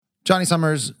Johnny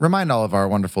Summers, remind all of our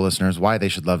wonderful listeners why they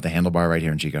should love the Handlebar right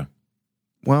here in Chico.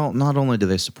 Well, not only do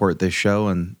they support this show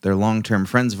and they're long-term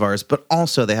friends of ours, but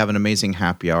also they have an amazing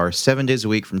happy hour 7 days a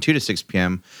week from 2 to 6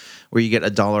 p.m. where you get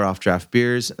 $1 off draft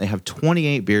beers. They have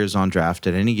 28 beers on draft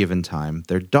at any given time.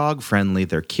 They're dog-friendly.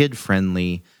 They're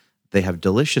kid-friendly. They have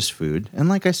delicious food. And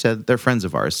like I said, they're friends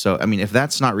of ours. So, I mean, if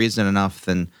that's not reason enough,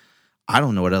 then I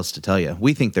don't know what else to tell you.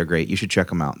 We think they're great. You should check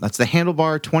them out. That's the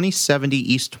Handlebar, 2070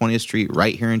 East 20th Street,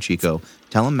 right here in Chico.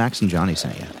 Tell them Max and Johnny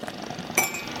sent you.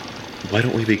 Why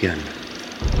don't we begin?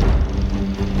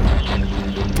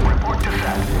 Report to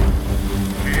set.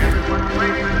 Everyone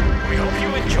ready? We hope you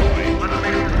enjoy. Let's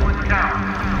make this one count.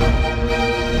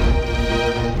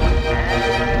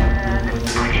 And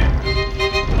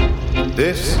action.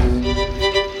 This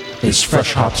is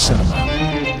Fresh Hop Cinema.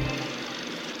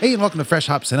 Hey, and welcome to Fresh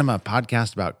Hop Cinema, a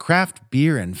podcast about craft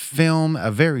beer and film, a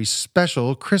very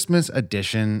special Christmas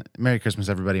edition. Merry Christmas,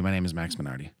 everybody. My name is Max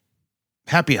Minardi.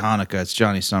 Happy Hanukkah. It's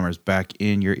Johnny Summers back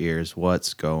in your ears.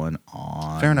 What's going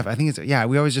on? Fair enough. I think we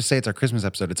always just say it's our Christmas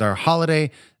episode. It's our holiday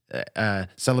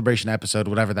celebration episode,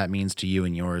 whatever that means to you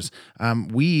and yours.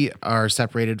 We are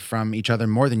separated from each other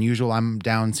more than usual. I'm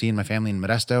down seeing my family in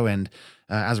Modesto, and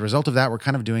as a result of that, we're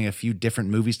kind of doing a few different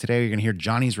movies today. You're going to hear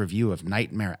Johnny's review of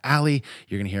Nightmare Alley.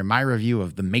 You're going to hear my review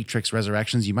of The Matrix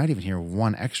Resurrections. You might even hear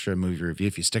one extra movie review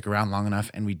if you stick around long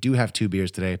enough. And we do have 2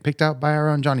 beers today, picked out by our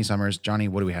own Johnny Summers. Johnny,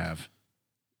 what do we have?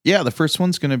 Yeah, the first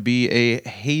one's going to be a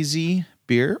hazy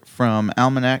beer from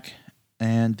Almanac,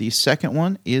 and the second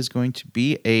one is going to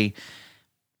be a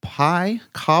pie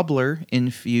cobbler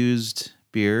infused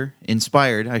beer,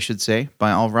 inspired, I should say,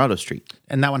 by Alvarado Street.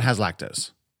 And that one has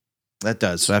lactose. That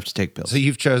does, so I have to take pills. So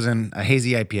you've chosen a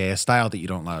hazy IPA, a style that you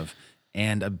don't love,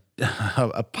 and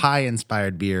a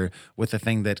pie-inspired beer with a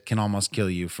thing that can almost kill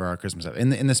you for our Christmas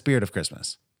episode, in the spirit of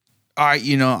Christmas. All right,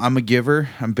 I'm a giver.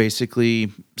 I'm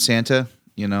basically Santa.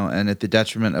 And at the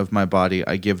detriment of my body,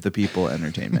 I give the people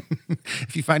entertainment.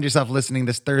 If you find yourself listening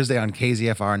this Thursday on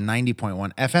KZFR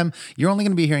 90.1 FM, you're only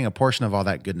going to be hearing a portion of all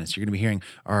that goodness. You're going to be hearing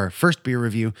our first beer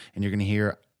review, and you're going to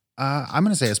hear, I'm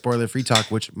going to say a spoiler-free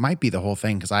talk, which might be the whole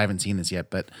thing because I haven't seen this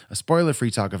yet, but a spoiler-free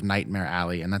talk of Nightmare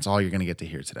Alley, and that's all you're going to get to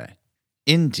hear today.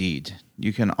 Indeed.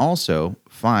 You can also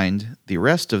find the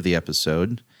rest of the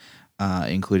episode,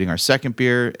 including our second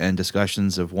beer and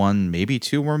discussions of 1, maybe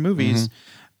 2 more movies,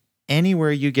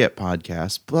 anywhere you get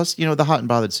podcasts, plus, the Hot and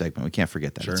Bothered segment. We can't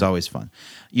forget that. Sure. It's always fun.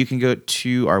 You can go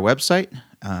to our website,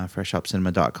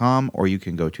 freshhopcinema.com, or you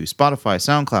can go to Spotify,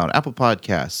 SoundCloud, Apple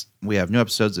Podcasts. We have new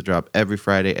episodes that drop every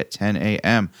Friday at 10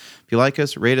 a.m. If you like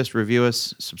us, rate us, review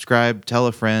us, subscribe, tell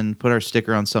a friend, put our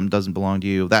sticker on something that doesn't belong to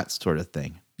you, that sort of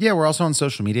thing. Yeah, we're also on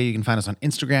social media. You can find us on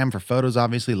Instagram for photos,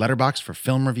 obviously, Letterboxd for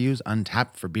film reviews,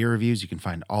 Untapped for beer reviews. You can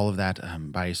find all of that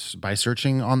by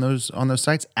searching on those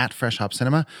sites at Fresh Hop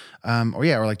Cinema. Or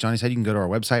like Johnny said, you can go to our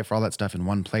website for all that stuff in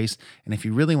one place. And if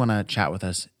you really want to chat with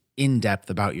us in depth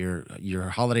about your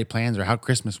holiday plans or how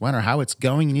Christmas went or how it's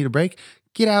going, you need a break,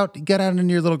 get out into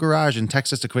your little garage and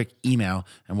text us a quick email,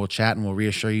 and we'll chat and we'll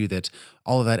reassure you that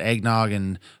all of that eggnog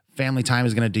and family time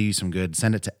is going to do you some good.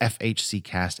 Send it to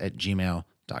fhccast@gmail.com.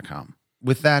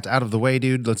 With that out of the way,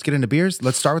 dude, let's get into beers.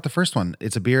 Let's start with the first one.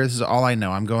 It's a beer. This is all I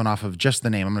know. I'm going off of just the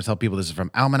name. I'm going to tell people this is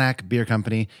from Almanac Beer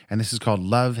Company, and this is called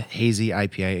Love Hazy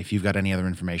IPA. If you've got any other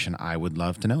information, I would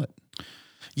love to know it.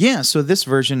 Yeah, so this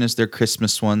version is their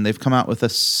Christmas one. They've come out with a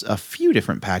few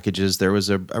different packages. There was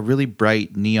a really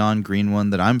bright neon green one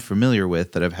that I'm familiar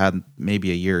with that I've had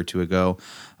maybe a year or 2 ago.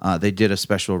 They did a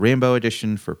special rainbow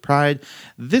edition for Pride.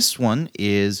 This one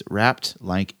is wrapped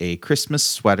like a Christmas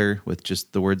sweater with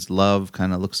just the words love,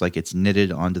 kind of looks like it's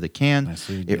knitted onto the can. I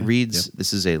see, it reads,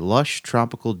 This is a lush,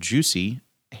 tropical, juicy,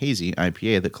 hazy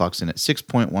IPA that clocks in at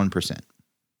 6.1%.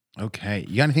 Okay.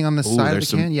 You got anything on the side of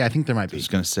the can? Yeah, I think there might be. I was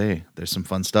going to say, there's some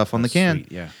fun stuff on the can. Sweet,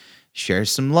 yeah. Share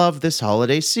some love this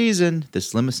holiday season.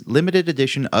 This limited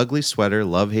edition ugly sweater,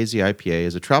 Love Hazy IPA,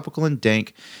 is a tropical and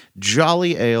dank,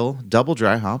 jolly ale, double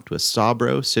dry hopped with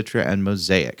Sabro, Citra, and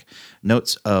Mosaic.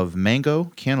 Notes of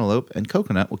mango, cantaloupe, and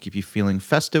coconut will keep you feeling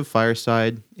festive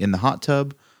fireside, in the hot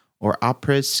tub, or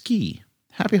après-ski.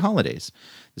 Happy holidays.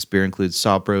 This beer includes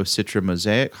Sabro, Citra,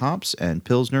 Mosaic hops, and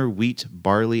Pilsner, wheat,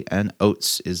 barley, and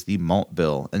oats is the malt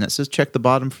bill. And it says check the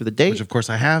bottom for the date. Which, of course,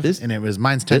 I have, and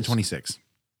mine's 10/26.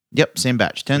 Yep, same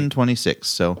batch, 10/26.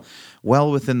 So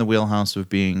well within the wheelhouse of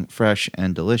being fresh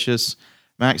and delicious.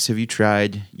 Max, have you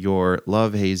tried your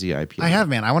Love Hazy IPA? I have,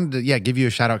 man. I wanted to give you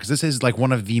a shout out because this is like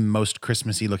one of the most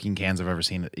Christmassy looking cans I've ever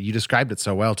seen. You described it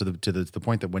so well to the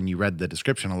point that when you read the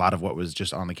description, a lot of what was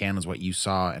just on the can was what you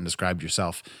saw and described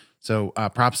yourself. So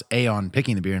props A on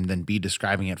picking the beer and then B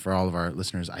describing it for all of our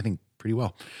listeners, I think pretty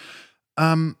well.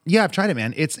 Yeah, I've tried it,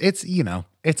 man. It's it's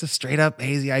a straight up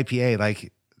hazy IPA.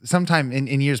 Like sometime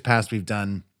in years past, we've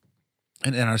done,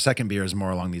 and our second beer is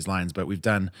more along these lines, but we've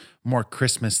done more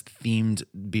Christmas themed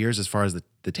beers as far as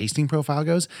the tasting profile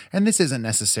goes. And this isn't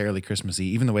necessarily Christmassy.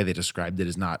 Even the way they described it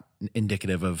is not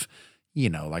indicative of,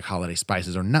 like holiday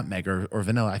spices or nutmeg or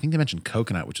vanilla. I think they mentioned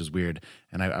coconut, which is weird.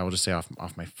 And I will just say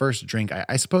off my first drink,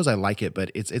 I suppose I like it,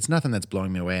 but it's nothing that's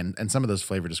blowing me away. And some of those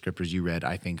flavor descriptors you read,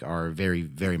 I think are very,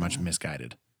 very much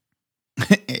misguided.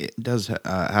 It does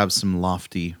have some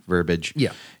lofty verbiage.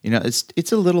 Yeah.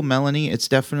 It's a little melony. It's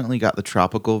definitely got the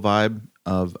tropical vibe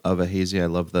of a hazy. I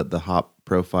love the hop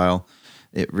profile.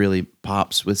 It really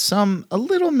pops with a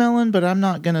little melon, but I'm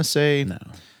not going to say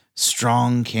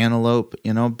strong cantaloupe,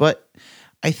 but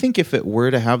I think if it were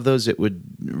to have those, it would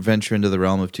venture into the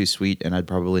realm of too sweet, and I'd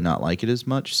probably not like it as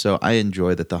much. So I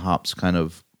enjoy that the hops kind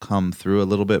of come through a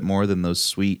little bit more than those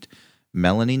sweet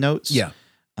melony notes. Yeah.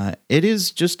 It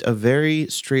is just a very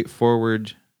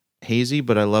straightforward hazy,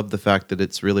 but I love the fact that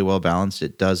it's really well balanced.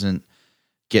 It doesn't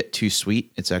get too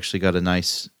sweet. It's actually got a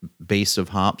nice base of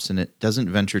hops, and it doesn't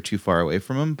venture too far away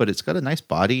from them, but it's got a nice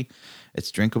body. It's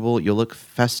drinkable. You'll look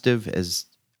festive as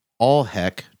all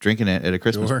heck drinking it at a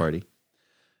Christmas party.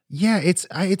 Yeah,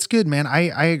 it's good, man.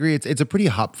 I agree. It's a pretty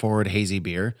hop forward hazy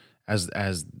beer as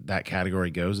that category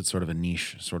goes. It's sort of a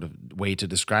niche sort of way to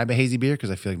describe a hazy beer,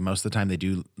 because I feel like most of the time they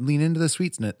do lean into the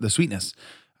sweetness.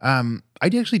 I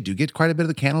actually do get quite a bit of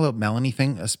the cantaloupe melony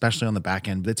thing, especially on the back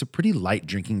end, but it's a pretty light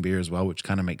drinking beer as well, which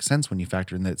kind of makes sense when you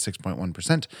factor in that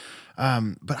 6.1%.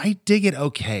 But I dig it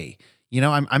okay.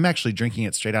 I'm actually drinking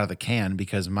it straight out of the can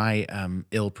because my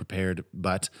ill-prepared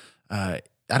butt.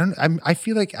 I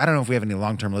feel like, I don't know if we have any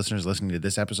long-term listeners listening to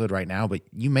this episode right now, but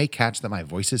you may catch that my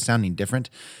voice is sounding different.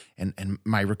 And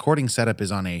my recording setup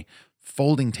is on a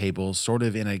folding table, sort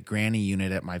of in a granny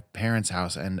unit at my parents'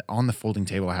 house. And on the folding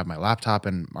table, I have my laptop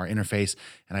and our interface,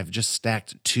 and I've just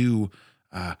stacked 2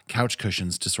 couch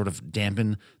cushions to sort of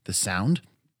dampen the sound.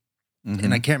 Mm-hmm.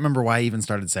 And I can't remember why I even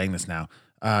started saying this now.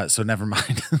 So never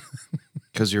mind.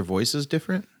 Because your voice is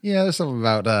different? Yeah, there's something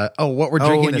about, what we're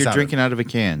drinking. When you're drinking out of a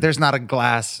can. There's not a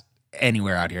glass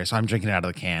anywhere out here, so I'm drinking it out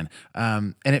of the can.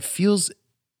 And it feels,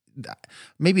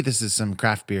 maybe this is some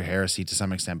craft beer heresy to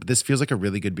some extent, but this feels like a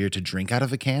really good beer to drink out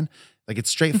of a can. Like it's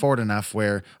straightforward enough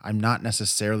where I'm not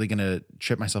necessarily going to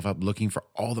trip myself up looking for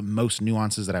all the most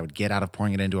nuances that I would get out of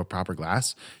pouring it into a proper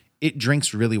glass. It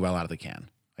drinks really well out of the can,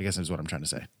 I guess is what I'm trying to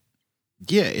say.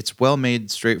 Yeah, it's well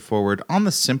made, straightforward, on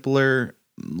the simpler,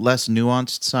 less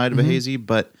nuanced side of a hazy,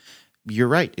 but you're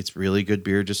right. It's really good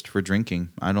beer just for drinking.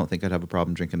 I don't think I'd have a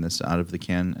problem drinking this out of the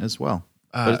can as well.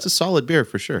 But it's a solid beer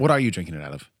for sure. What are you drinking it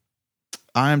out of?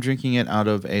 I'm drinking it out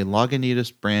of a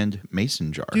Lagunitas brand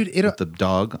mason jar. Dude, with the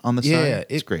dog on the side. Yeah,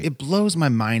 it's great. It blows my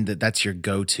mind that that's your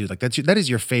go-to. Like that is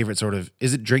your favorite sort of,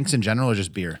 is it drinks in general or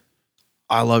just beer?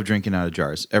 I love drinking out of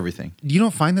jars, everything. You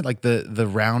don't find that like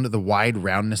the wide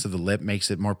roundness of the lip makes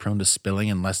it more prone to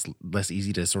spilling and less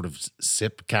easy to sort of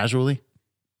sip casually?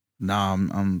 No,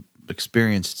 I'm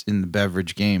experienced in the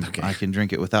beverage game. Okay. I can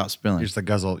drink it without spilling.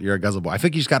 You're a guzzle boy. I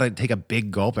think you just got to take a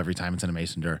big gulp every time it's in a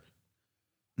mason jar.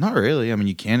 Not really. I mean,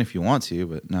 you can if you want to,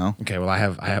 but no. Okay, well, I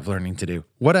have learning to do.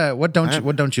 What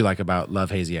don't you like about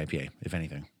Love Hazy IPA, if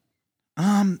anything?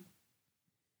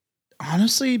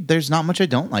 Honestly, there's not much I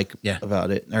don't like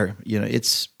about it. Or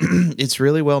it's it's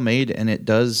really well made, and it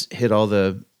does hit all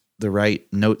the right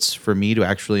notes for me to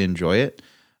actually enjoy it.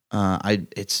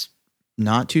 It's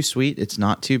not too sweet. It's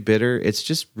not too bitter. It's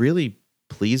just really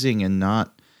pleasing and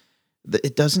not.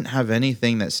 It doesn't have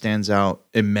anything that stands out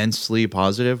immensely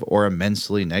positive or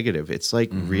immensely negative. It's like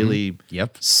really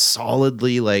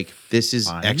solidly like, this is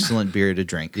excellent beer to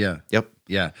drink. Yeah. Yep.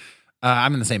 Yeah.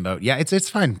 I'm in the same boat. Yeah, it's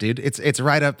fine, dude. It's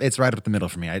right up the middle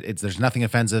for me. There's nothing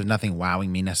offensive, nothing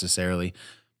wowing me necessarily.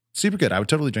 Super good. I would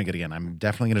totally drink it again. I'm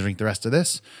definitely going to drink the rest of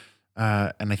this.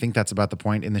 And I think that's about the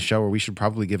point in the show where we should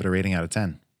probably give it a rating out of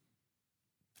 10.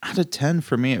 Out of 10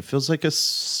 for me, it feels like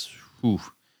it's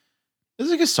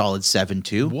like a solid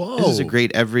 7.2. Whoa. This is a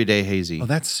great everyday hazy. Oh,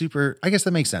 that's super. I guess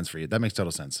that makes sense for you. That makes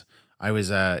total sense. I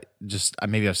was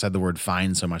maybe I've said the word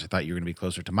fine so much I thought you were going to be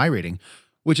closer to my rating,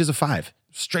 which is a 5.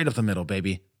 Straight up the middle,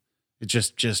 baby.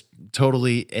 It's just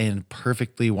totally and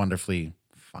perfectly wonderfully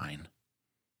fine.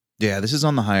 Yeah, this is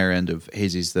on the higher end of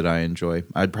hazies that I enjoy.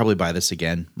 I'd probably buy this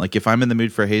again. Like if I'm in the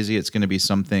mood for a hazy, it's going to be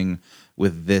something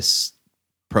with this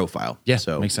profile. Yeah,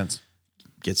 so makes sense.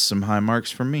 Gets some high marks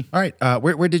from me. All right.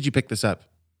 Where did you pick this up?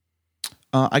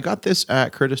 I got this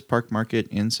at Curtis Park Market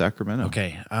in Sacramento.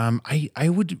 Okay. I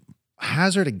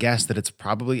hazard a guess that it's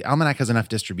probably Almanac has enough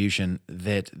distribution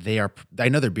that they are. I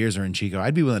know their beers are in Chico.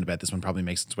 I'd be willing to bet this one probably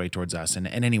makes its way towards us and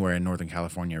anywhere in Northern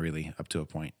California, really, up to a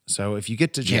point. So if you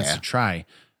get a chance to try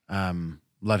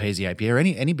Love Hazy IPA or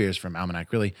any beers from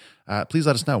Almanac, really, please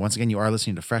let us know. Once again, you are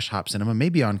listening to Fresh Hop Cinema,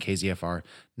 maybe on KZFR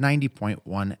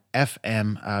 90.1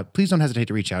 FM. Please don't hesitate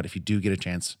to reach out if you do get a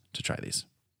chance to try these.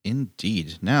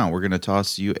 Indeed. Now we're going to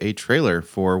toss you a trailer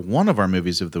for one of our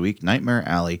movies of the week, Nightmare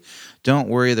Alley. Don't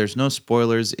worry, there's no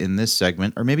spoilers in this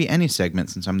segment, or maybe any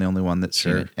segment since I'm the only one that's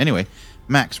seen it. Anyway,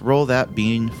 Max, roll that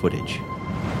bean footage.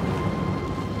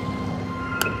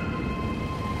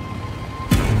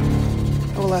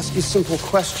 I will ask you simple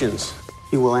questions.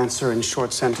 You will answer in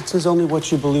short sentences only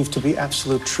what you believe to be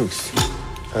absolute truth.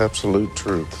 Absolute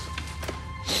truth.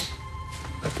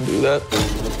 I can do that.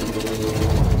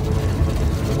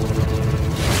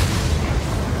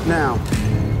 Now,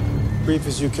 brief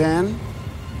as you can,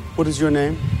 what is your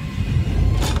name?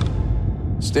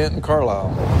 Stanton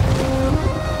Carlisle.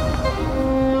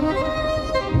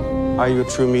 Are you a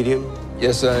true medium?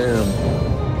 Yes, I am.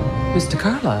 Mr.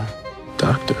 Carlisle,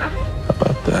 Doctor, how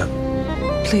about that?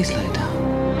 please lay down.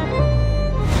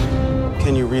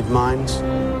 Can you read minds?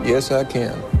 Yes, I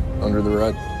can. Under the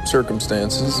right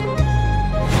circumstances.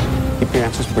 Keep your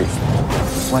answers brief.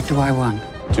 What do I want?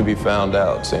 To be found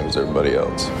out, same as everybody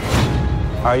else.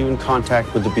 Are you in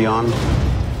contact with the beyond?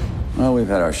 Well, we've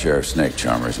had our share of snake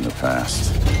charmers in the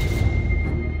past.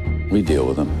 We deal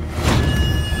with them.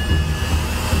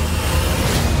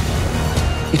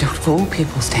 You don't fool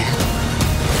people, Stan.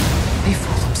 They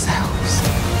fool themselves.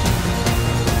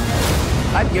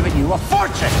 I've given you a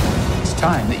fortune. It's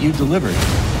time that you delivered.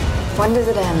 When does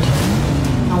it end?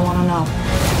 I want to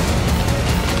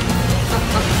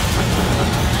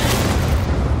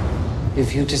know.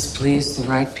 If you displease the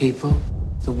right people,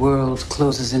 the world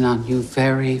closes in on you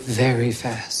very, very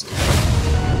fast.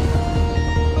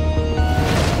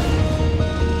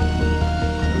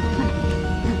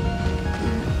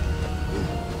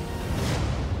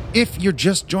 If you're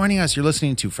just joining us, you're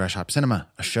listening to Fresh Hop Cinema,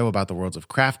 a show about the worlds of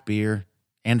craft beer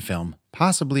and film,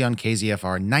 possibly on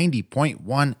KZFR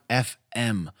 90.1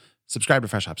 FM. Subscribe to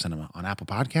Fresh Hop Cinema on Apple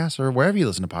Podcasts or wherever you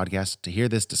listen to podcasts to hear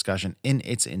this discussion in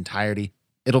its entirety.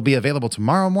 It'll be available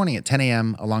tomorrow morning at 10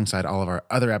 a.m. alongside all of our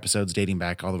other episodes dating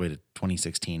back all the way to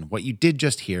 2016. What you did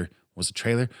just hear was a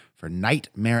trailer for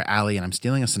Nightmare Alley, and I'm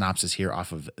stealing a synopsis here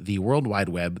off of the World Wide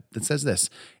Web that says this.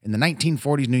 In the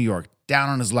 1940s New York, down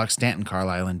on his luck, Stanton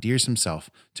Carlisle endears himself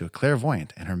to a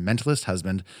clairvoyant and her mentalist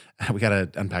husband, we got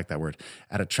to unpack that word,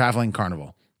 at a traveling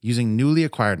carnival. Using newly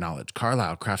acquired knowledge,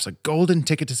 Carlisle crafts a golden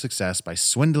ticket to success by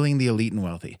swindling the elite and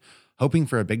wealthy. Hoping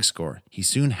for a big score, he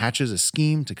soon hatches a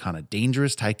scheme to con a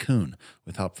dangerous tycoon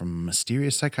with help from a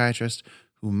mysterious psychiatrist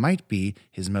who might be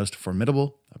his most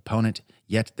formidable opponent.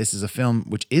 Yet this is a film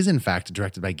which is in fact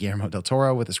directed by Guillermo del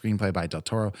Toro with a screenplay by del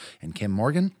Toro and Kim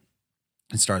Morgan.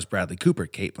 It stars Bradley Cooper,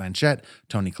 Cate Blanchett,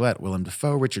 Toni Collette, Willem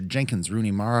Dafoe, Richard Jenkins,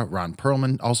 Rooney Mara, Ron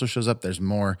Perlman also shows up. There's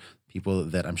more people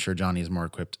that I'm sure Johnny is more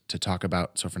equipped to talk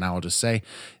about. So for now, I'll just say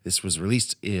this was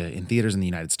released in theaters in the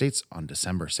United States on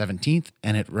December 17th,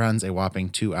 and it runs a whopping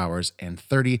 2 hours and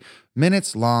 30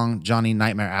 minutes long. Johnny,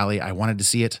 Nightmare Alley, I wanted to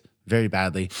see it very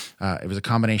badly. It was a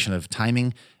combination of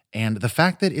timing and the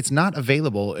fact that it's not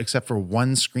available except for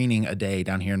one screening a day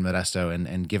down here in Modesto.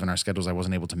 And given our schedules, I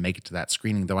wasn't able to make it to that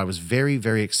screening, though I was very,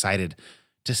 very excited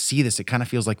to see this. It kind of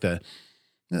feels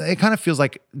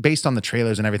like based on the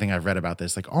trailers and everything I've read about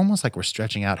this, like almost like we're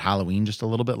stretching out Halloween just a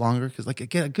little bit longer. Cause like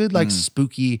a good, like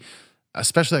spooky,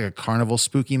 especially like a carnival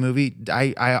spooky movie.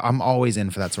 I'm always in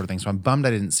for that sort of thing. So I'm bummed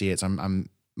I didn't see it. So I'm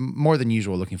more than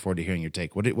usual looking forward to hearing your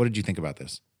take. What did you think about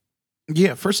this?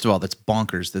 Yeah, first of all, that's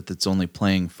bonkers that it's only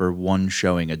playing for one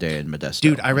showing a day in Modesto.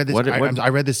 Dude, I read this. I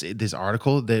read this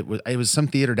article that was some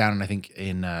theater down, I think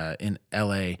in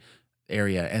LA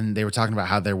area, and they were talking about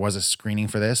how there was a screening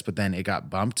for this, but then it got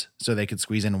bumped so they could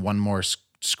squeeze in one more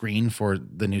screen for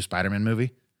the new Spider-Man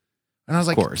movie. And I was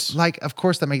like, of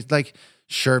course that makes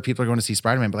sure people are going to see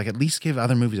Spider-Man, but like at least give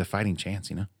other movies a fighting chance,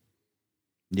 you know?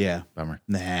 Yeah, bummer.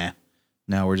 Nah.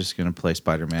 Now we're just going to play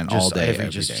Spider-Man all day, every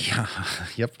day. Yeah.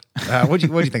 Yep. What do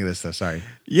you think of this, though? Sorry.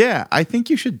 Yeah, I think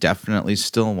you should definitely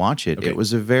still watch it. Okay. It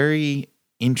was a very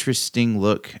interesting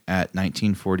look at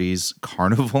 1940s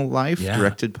carnival life,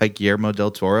 directed by Guillermo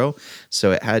del Toro.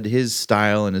 So it had his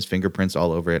style and his fingerprints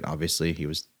all over it. Obviously, he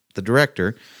was the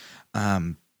director.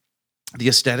 The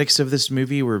aesthetics of this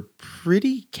movie were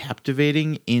pretty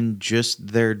captivating in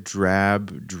just their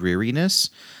drab dreariness.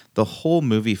 The whole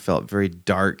movie felt very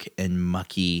dark and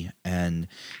mucky, and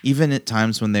even at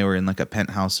times when they were in like a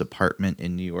penthouse apartment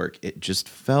in New York, it just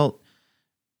felt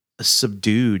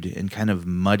subdued and kind of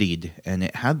muddied, and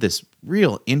it had this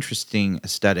real interesting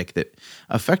aesthetic that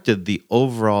affected the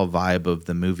overall vibe of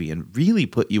the movie and really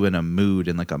put you in a mood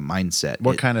and like a mindset.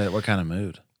 What kind of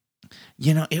mood?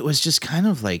 It was just kind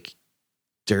of like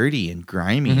dirty and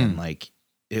grimy, and like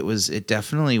it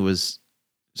definitely was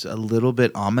a little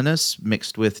bit ominous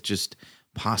mixed with just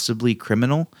possibly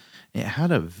criminal. It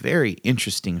had a very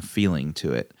interesting feeling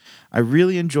to it. I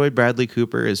really enjoyed Bradley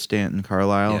Cooper as Stanton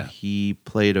Carlisle. Yeah. He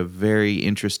played a very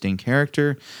interesting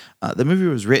character. The movie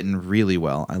was written really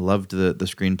well. I loved the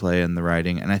screenplay and the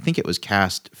writing, and I think it was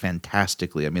cast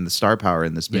fantastically. I mean, the star power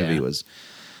in this movie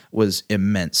was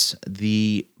immense.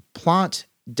 The plot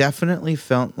definitely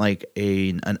felt like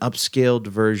an upscaled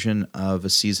version of a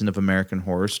season of American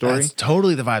Horror Story. That's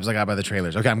totally the vibes I got by the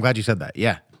trailers. Okay, I'm glad you said that.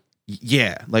 Yeah.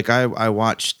 Yeah, like I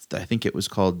watched, I think it was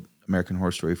called American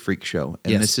Horror Story Freak Show.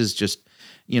 And this is just,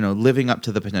 living up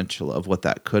to the potential of what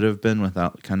that could have been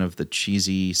without kind of the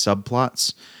cheesy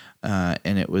subplots.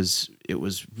 And it was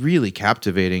really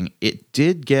captivating. It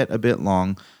did get a bit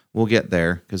long. We'll get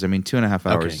there because, 2.5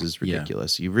 hours is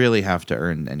ridiculous. Yeah. You really have to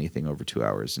earn anything over 2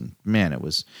 hours. And man,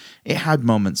 it had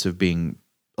moments of being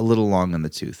a little long in the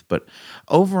tooth. But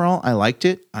overall, I liked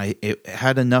it. It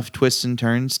had enough twists and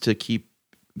turns to keep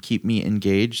me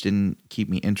engaged and keep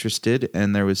me interested,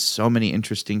 and there was so many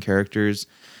interesting characters,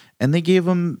 and they gave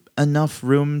them enough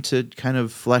room to kind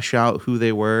of flesh out who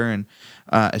they were, and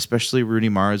especially Rooney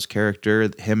Mara's character,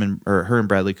 her and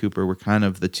Bradley Cooper were kind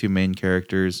of the two main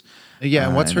characters. Yeah,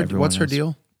 and what's her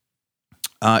deal?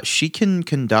 She can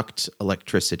conduct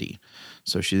electricity,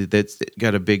 so that's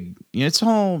got a big. It's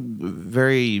all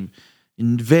very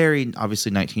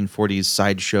obviously 1940s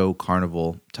sideshow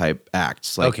carnival type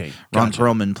acts. Like Ron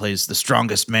Perlman plays the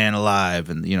strongest man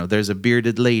alive, and there's a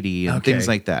bearded lady and things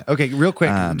like that. Okay, real quick,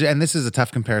 and this is a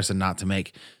tough comparison not to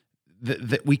make.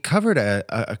 We covered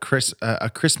a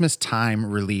Christmas time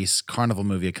release carnival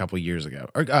movie a couple years ago,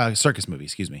 or circus movie,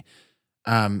 excuse me,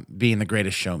 being The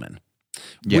Greatest Showman.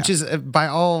 Yeah. Which is, by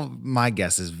all my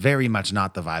guesses, very much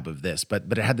not the vibe of this, but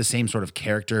it had the same sort of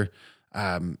character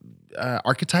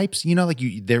archetypes,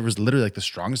 there was literally like the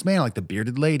strongest man, like the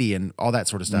bearded lady and all that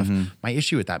sort of stuff. My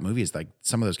issue with that movie is like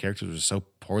some of those characters were so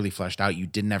poorly fleshed out, you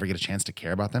didn't ever get a chance to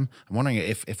care about them. I'm wondering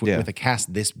if with a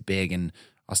cast this big and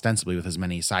ostensibly with as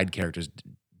many side characters,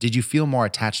 did you feel more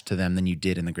attached to them than you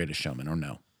did in The Greatest Showman, or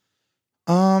no?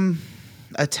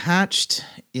 Attached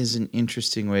is an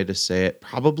interesting way to say it.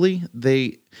 Probably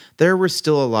there were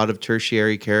still a lot of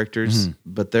tertiary characters,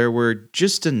 but there were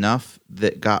just enough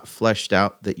that got fleshed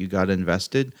out that you got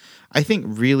invested. I think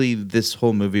really this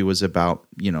whole movie was about,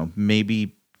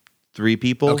 maybe 3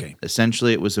 people. Okay.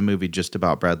 Essentially, it was a movie just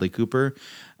about Bradley Cooper.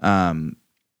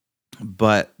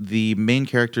 But the main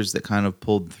characters that kind of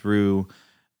pulled through,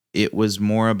 it was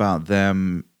more about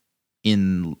them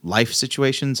in life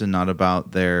situations and not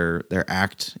about their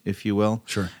act, if you will.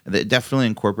 Sure. It definitely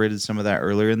incorporated some of that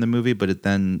earlier in the movie, but it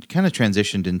then kind of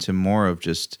transitioned into more of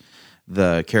just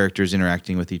the characters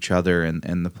interacting with each other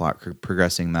and the plot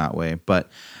progressing that way.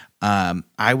 But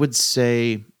I would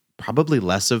say probably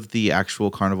less of the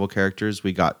actual carnival characters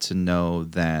we got to know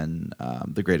than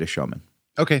The Greatest Showman.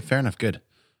 Okay, fair enough. Good.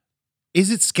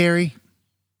 Is it scary?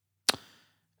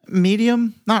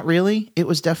 Medium, not really. It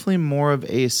was definitely more of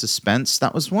a suspense.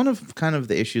 That was one of kind of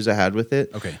the issues I had with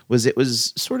it. Okay. It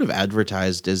was sort of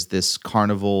advertised as this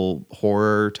carnival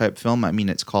horror type film.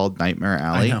 It's called Nightmare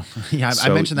Alley. I know. Yeah,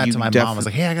 so I mentioned that to my mom. I was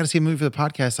like, hey, I got to see a movie for the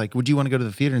podcast. Like, would you want to go to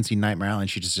the theater and see Nightmare Alley? And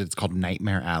she just said it's called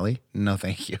Nightmare Alley. No,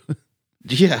 thank you.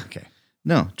 Yeah. Okay.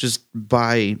 No, just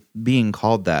by being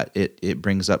called that, it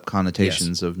brings up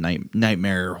connotations of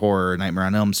nightmare horror, Nightmare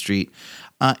on Elm Street.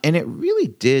 And it really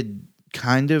did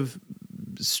kind of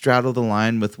straddle the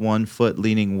line with one foot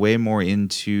leaning way more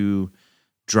into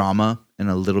drama and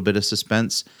a little bit of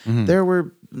suspense. There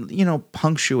were,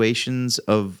 punctuations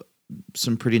of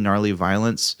some pretty gnarly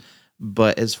violence,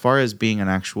 but as far as being an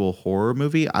actual horror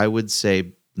movie, I would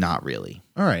say not really.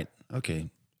 All right. Okay.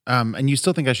 And you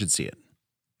still think I should see it?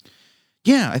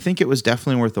 Yeah, I think it was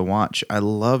definitely worth a watch. I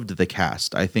loved the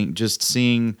cast. I think just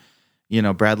seeing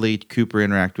Bradley Cooper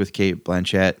interact with Cate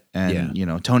Blanchett and,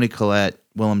 Toni Collette,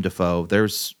 Willem Dafoe. They're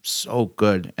so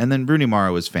good. And then Rooney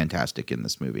Mara was fantastic in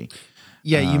this movie.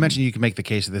 Yeah, you mentioned you can make the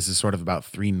case that this is sort of about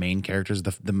 3 main characters,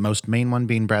 the most main one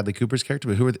being Bradley Cooper's character,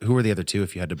 but who are the other 2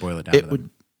 if you had to boil it down to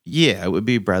them? It would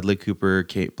be Bradley Cooper,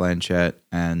 Cate Blanchett,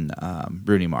 and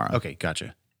Rooney Mara. Okay,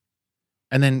 gotcha.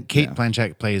 And then Cate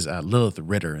Blanchett plays Lilith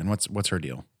Ritter, and what's her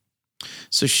deal?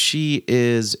 So she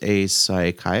is a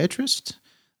psychiatrist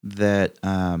that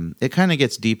it kind of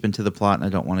gets deep into the plot, and I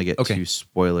don't want to get too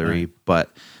spoilery,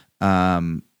 but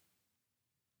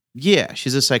Yeah,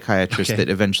 she's a psychiatrist Okay. that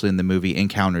eventually in the movie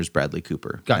encounters Bradley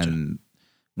Cooper. Gotcha. And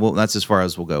well, that's as far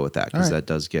as we'll go with that because All right. that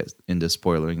does get into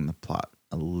spoiling the plot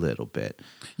a little bit.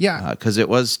 Yeah. Because it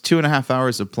was 2.5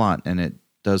 hours of plot and it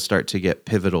does start to get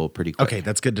pivotal pretty quick. Okay,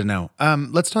 that's good to know.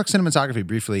 Let's talk cinematography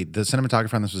briefly. The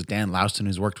cinematographer on this was Dan Louston,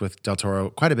 who's worked with Del Toro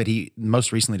quite a bit. He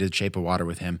most recently did Shape of Water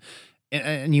with him.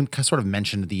 And you sort of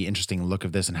mentioned the interesting look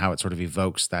of this and how it sort of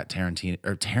evokes that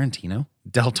Tarantino?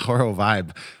 Del Toro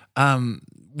vibe.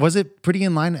 Was it pretty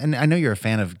in line? And I know you're a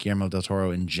fan of Guillermo del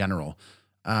Toro in general,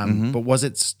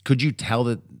 but could you tell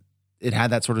that it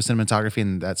had that sort of cinematography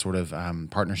and that sort of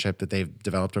partnership that they've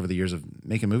developed over the years of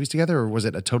making movies together? Or was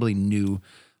it a totally new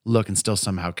look and still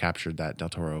somehow captured that Del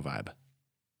Toro vibe?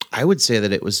 I would say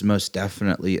that it was most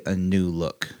definitely a new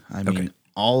look. I mean,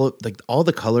 all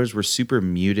the colors were super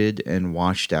muted and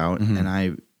washed out. And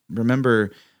I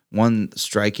remember one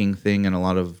striking thing in a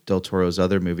lot of Del Toro's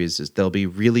other movies is there'll be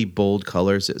really bold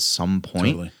colors at some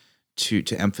point to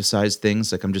emphasize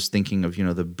things. Like I'm just thinking of,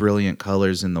 the brilliant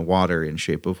colors in the water in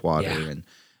Shape of Water. And,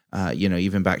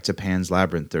 even back to Pan's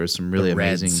Labyrinth, there was some really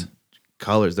amazing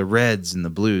colors, the reds and the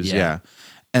blues. Yeah.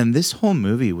 And this whole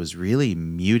movie was really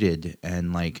muted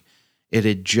and like it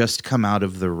had just come out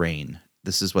of the rain.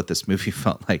 This is what this movie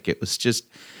felt like. It was just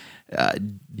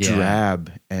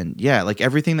drab and like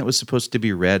everything that was supposed to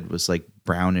be red was like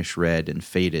brownish red and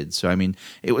faded. So I mean,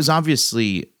 it was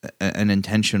obviously an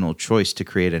intentional choice to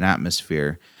create an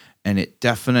atmosphere, and it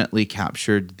definitely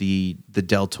captured the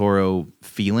Del Toro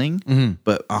feeling.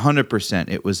 But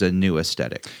 100%, it was a new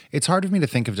aesthetic. It's hard for me to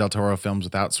think of Del Toro films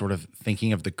without sort of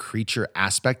thinking of the creature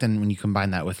aspect, and when you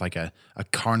combine that with like a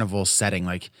carnival setting,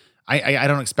 like. I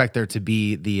don't expect there to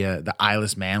be the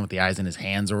eyeless man with the eyes in his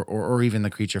hands or even the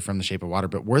creature from The Shape of Water.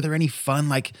 But were there any fun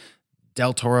like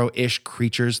Del Toro-ish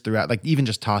creatures throughout, like even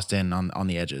just tossed in on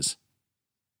the edges?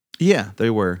 Yeah, they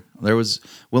were. There was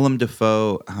Willem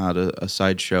Dafoe had a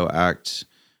sideshow act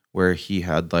where he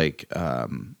had like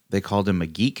they called him a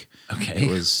geek. Okay,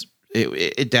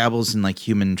 it dabbles in like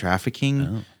human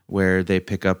trafficking. Where they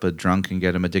pick up a drunk and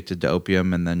get him addicted to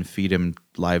opium and then feed him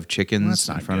live chickens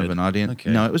in front of an audience.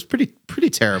 Okay. No, it was pretty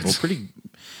terrible,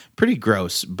 pretty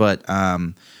gross. But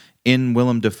in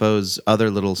Willem Dafoe's other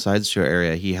little sideshow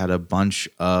area, he had a bunch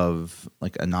of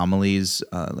like anomalies,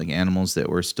 like animals that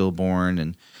were stillborn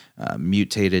and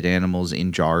mutated animals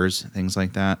in jars, things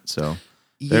like that. So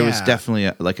there was definitely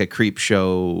like a creep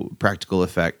show practical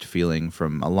effect feeling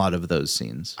from a lot of those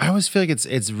scenes. I always feel like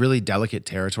it's really delicate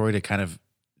territory to kind of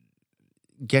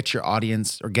get your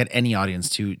audience or get any audience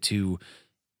to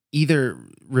either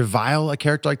revile a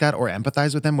character like that or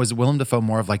empathize with them. Was Willem Dafoe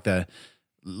more of like how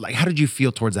did you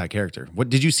feel towards that character?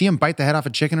 What did you see him bite the head off a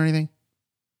chicken or anything?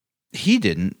 He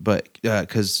didn't, but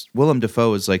because Willem Dafoe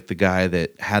was like the guy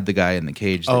that had the guy in the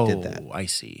cage that did that. Oh, I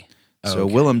see. So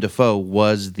Willem Dafoe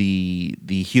was the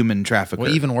human trafficker.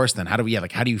 Well, even worse then. How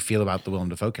do you feel about the Willem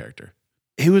Dafoe character?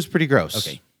 He was pretty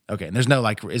gross. Okay. And there's no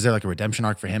is there like a redemption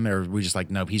arc for him, or are we just like,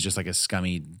 nope, he's just like a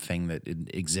scummy thing that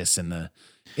exists in the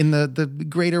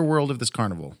greater world of this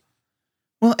carnival?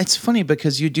 Well, it's funny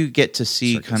because you do get to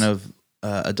see kind of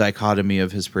a dichotomy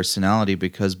of his personality,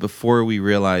 because before we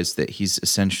realize that he's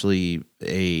essentially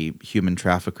a human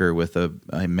trafficker with a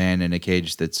man in a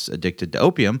cage that's addicted to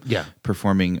opium,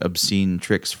 performing obscene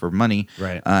tricks for money,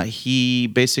 right? He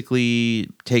basically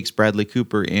takes Bradley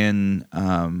Cooper in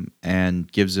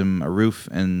and gives him a roof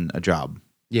and a job.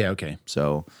 Yeah, okay.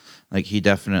 So like he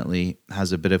definitely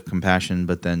has a bit of compassion,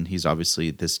 but then he's obviously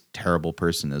this terrible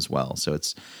person as well. So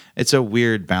it's a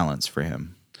weird balance for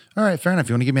him. All right, fair enough.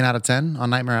 You want to give me an out of 10 on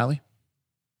Nightmare Alley?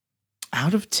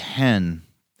 Out of 10,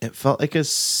 it felt like a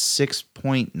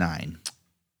 6.9.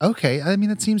 Okay, I mean,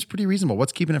 that seems pretty reasonable.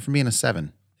 What's keeping it from being a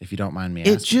 7, if you don't mind me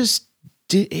asking?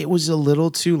 It was a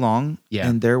little too long. Yeah.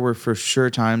 And there were for sure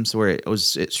times where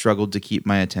it struggled to keep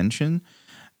my attention.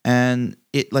 And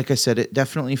it, like I said, it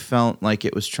definitely felt like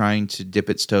it was trying to dip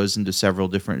its toes into several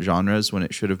different genres when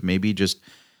it should have maybe just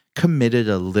committed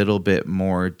a little bit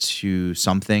more to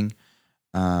something.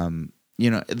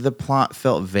 The plot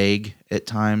felt vague at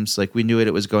times. Like we knew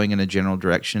it was going in a general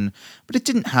direction, but it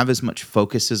didn't have as much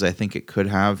focus as I think it could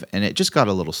have. And it just got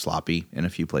a little sloppy in a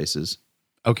few places.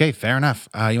 Okay, fair enough.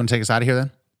 You want to take us out of here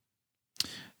then?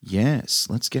 Yes,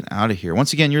 let's get out of here.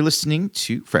 Once again, you're listening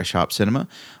to Fresh Hop Cinema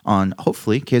on,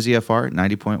 hopefully, KZFR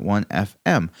 90.1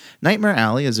 FM. Nightmare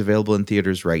Alley is available in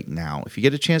theaters right now. If you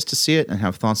get a chance to see it and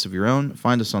have thoughts of your own,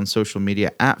 find us on social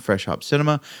media at Fresh Hop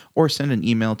Cinema or send an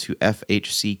email to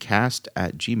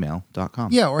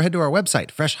fhccast@gmail.com. Yeah, or head to our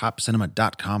website,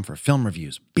 freshhopcinema.com, for film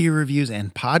reviews, beer reviews,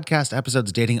 and podcast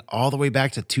episodes dating all the way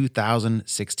back to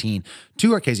 2016.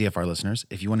 To our KZFR listeners,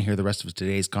 if you want to hear the rest of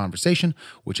today's conversation,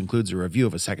 which includes a review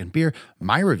of a second beer,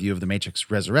 my review of The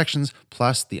Matrix Resurrections,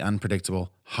 plus the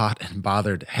unpredictable Hot and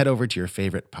Bothered, head over to your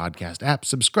favorite podcast app,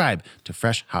 subscribe to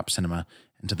Fresh Hop Cinema.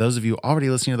 And to those of you already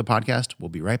listening to the podcast, we'll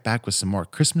be right back with some more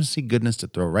Christmassy goodness to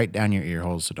throw right down your ear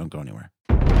holes, so don't go anywhere.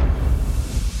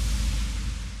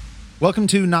 Welcome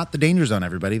to Not the Danger Zone,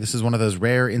 everybody. This is one of those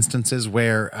rare instances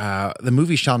where the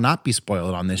movie shall not be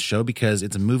spoiled on this show because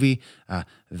it's a movie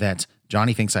that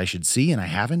Johnny thinks I should see and I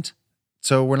haven't.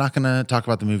 So we're not going to talk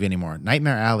about the movie anymore.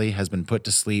 Nightmare Alley has been put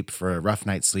to sleep for a rough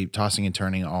night's sleep, tossing and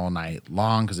turning all night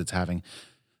long because it's having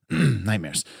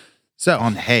nightmares. So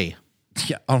On hay.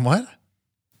 Yeah, on what?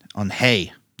 On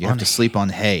hay. You have to sleep on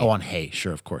hay. Oh, on hay.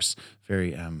 Sure, of course.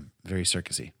 Very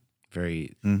circusy.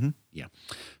 Very, yeah.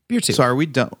 Beer too. So are we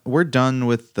done? We're done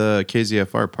with the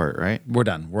KZFR part, right? We're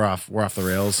done. We're off the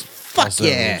rails. Fuck also,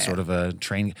 yeah. Sort of a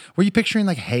train. Were you picturing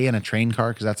like hay in a train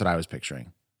car? Because that's what I was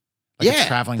picturing. Like Yeah. a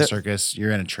traveling circus.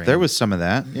 You're in a train. There was some of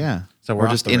that, yeah. So we're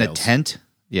off just the in a rails. tent.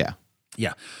 Yeah.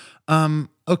 Yeah.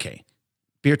 Okay.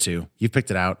 Beer 2. You've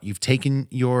picked it out. You've taken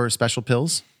your special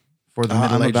pills for the I'm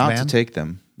middle-aged about man. to take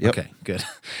them. Yep. Okay, good.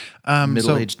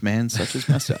 Middle-aged man such as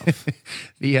myself.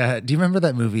 Do you remember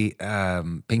that movie,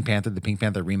 Pink Panther, the Pink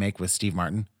Panther remake with Steve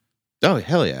Martin? Oh,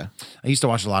 hell yeah. I used to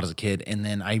watch it a lot as a kid, and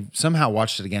then I somehow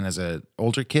watched it again as an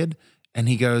older kid. And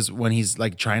he goes, when he's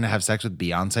like trying to have sex with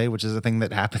Beyonce, which is a thing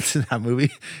that happens in that movie,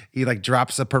 he like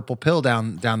drops a purple pill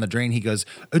down the drain. He goes,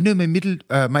 "Oh no, my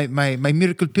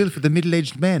miracle pill for the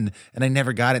middle-aged men." And I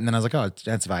never got it. And then I was like, "Oh,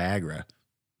 that's Viagra."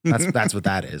 That's what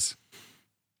that is.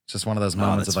 It's just one of those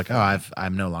moments of like, "Oh,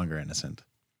 I'm no longer innocent."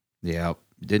 Yeah.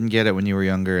 Didn't get it when you were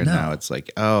younger, and No. now it's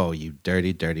like, oh, you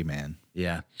dirty, dirty man.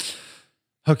 Yeah.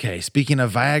 Okay, speaking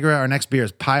of Viagra, our next beer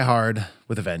is Pie Hard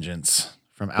with a Vengeance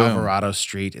from Alvarado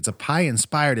Street. It's a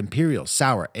pie-inspired imperial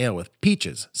sour ale with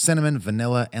peaches, cinnamon,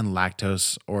 vanilla, and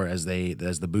lactose, or as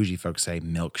the bougie folks say,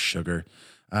 milk sugar.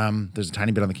 There's a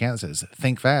tiny bit on the can that says,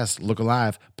 "Think fast, look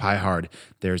alive, Pie Hard."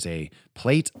 There's a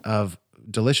plate of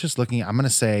delicious-looking, I'm going to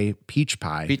say, peach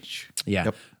pie. Peach. Yeah,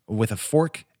 Yep. with a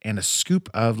fork and a scoop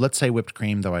of, let's say, whipped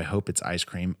cream, though I hope it's ice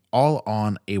cream, all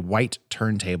on a white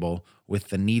turntable with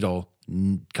the needle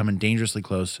coming dangerously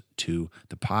close to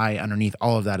the pie. Underneath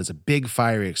all of that is a big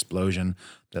fiery explosion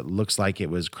that looks like it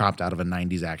was cropped out of a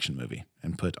 90s action movie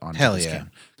and put on Hell this yeah.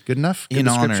 can. Good enough? Good In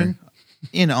description?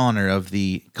 honor of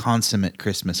the consummate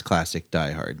Christmas classic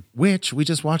Die Hard. Which we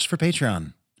just watched for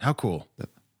Patreon. How cool.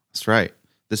 That's right.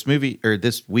 This movie or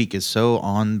this week is so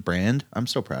on brand. I'm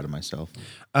so proud of myself.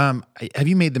 Have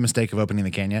you made the mistake of opening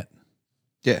the can yet?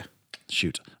 Yeah.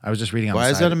 Shoot. I was just reading on Why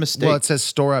the is side. that a mistake? Well, it says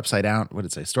store upside down. What did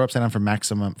it say? Store upside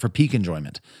down for peak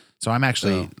enjoyment. So I'm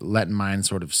actually letting mine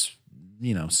sort of,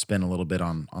 spin a little bit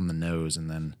on the nose, and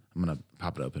then I'm going to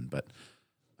pop it open. But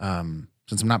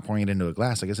since I'm not pouring it into a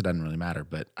glass, I guess it doesn't really matter.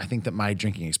 But I think that my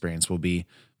drinking experience will be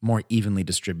more evenly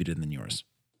distributed than yours.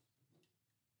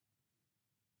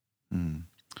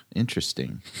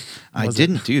 Interesting. I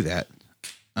didn't do that.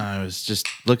 I was just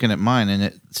looking at mine, and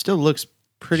it still looks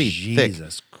pretty thick.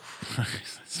 Jesus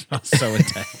Christ. It smells so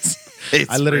intense. It's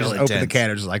I literally real just opened the intense. can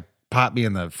and just like pop me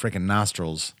in the freaking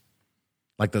nostrils.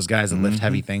 Like those guys that lift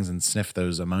heavy things and sniff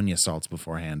those ammonia salts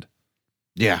beforehand.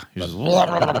 Yeah. You're just-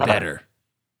 Better.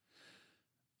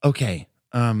 Okay.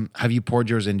 Have you poured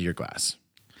yours into your glass?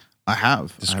 I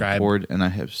have. I Describe- have poured and I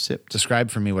have sipped. Describe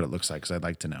for me what it looks like, because I'd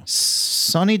like to know.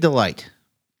 Sunny Delight.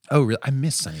 Oh, really? I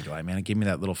miss Sunny Delight, man. It gave me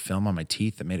that little film on my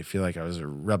teeth that made it feel like I was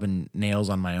rubbing nails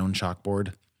on my own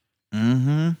chalkboard.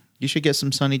 Mm-hmm. You should get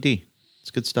some Sunny D.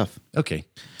 It's good stuff. Okay.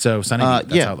 So Sunny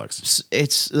D, that's how it looks.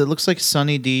 It looks like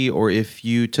Sunny D, or if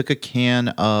you took a can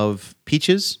of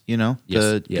peaches,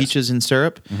 the yes. peaches in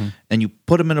syrup, and you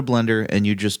put them in a blender and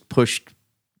you just pushed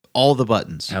all the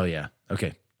buttons. Hell yeah.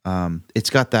 Okay. It's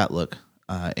got that look,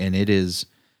 and it is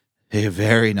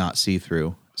very not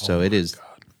see-through. So it is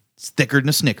it's thicker than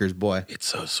a Snickers, boy. It's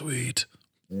so sweet.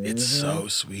 It's so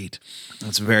sweet.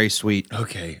 It's very sweet.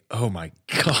 Okay. Oh my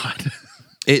God.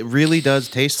 It really does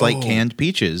taste like canned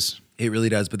peaches. It really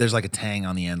does, but there's like a tang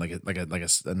on the end, like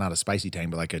a not a spicy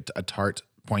tang, but like a tart,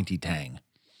 pointy tang.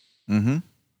 Mm-hmm.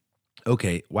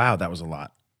 Okay. Wow, that was a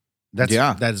lot. That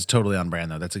is totally on brand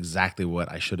though. That's exactly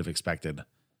what I should have expected.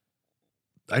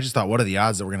 I just thought, what are the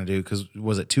odds that we're gonna do? Because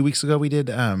was it 2 weeks ago we did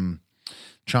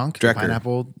Chunk, the Drecker.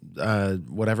 pineapple,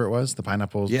 whatever it was, the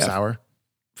pineapple sour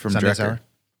From Sunday Drecker. sour.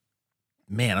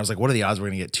 Man, I was like, what are the odds we're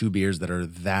gonna get two beers that are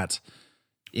that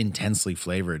intensely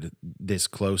flavored this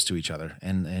close to each other?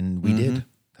 And we did.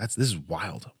 This is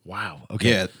wild. Wow. Okay.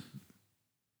 Yeah.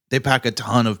 They pack a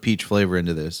ton of peach flavor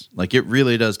into this. Like, it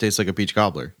really does taste like a peach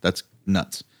cobbler. That's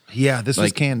nuts. Yeah, this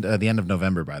was Like- canned the end of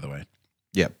November, by the way.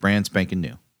 Yeah, brand spanking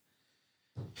new.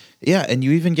 Yeah, and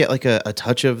you even get like a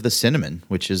touch of the cinnamon,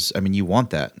 which is, I mean, you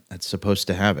want that. That's supposed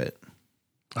to have it.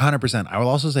 100%. I will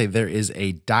also say there is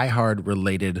a Die Hard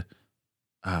related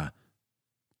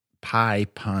pie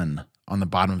pun on the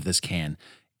bottom of this can.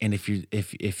 And if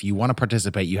you want to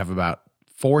participate, you have about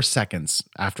 4 seconds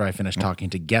after I finish talking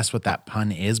to guess what that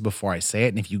pun is before I say it.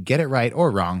 And if you get it right or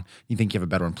wrong, you think you have a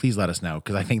better one, please let us know,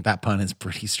 because I think that pun is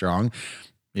pretty strong.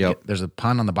 Yep. There's a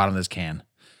pun on the bottom of this can.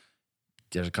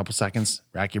 There's a couple seconds,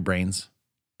 rack your brains.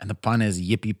 And the pun is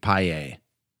yippee-pie,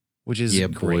 which is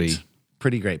great. boy.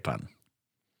 Pretty great pun.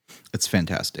 It's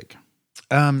fantastic.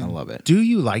 I love it. Do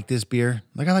you like this beer?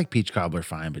 Like, I like peach cobbler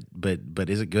fine, but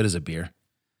is it good as a beer?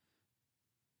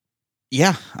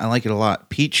 Yeah, I like it a lot.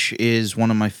 Peach is one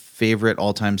of my favorite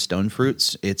all-time stone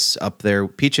fruits. It's up there.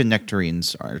 Peach and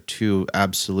nectarines are two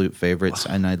absolute favorites,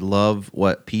 and I love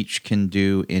what peach can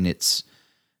do in its,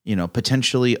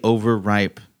 potentially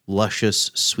overripe,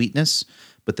 luscious sweetness.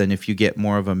 But then if you get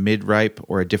more of a mid-ripe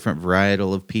or a different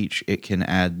varietal of peach, it can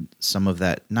add some of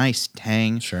that nice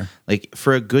tang. Sure. Like,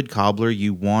 for a good cobbler,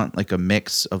 you want like a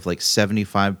mix of like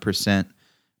 75%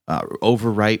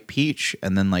 overripe peach,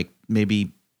 and then like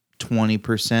maybe 20%,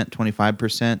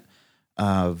 25%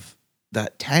 of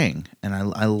that tang. And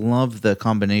I love the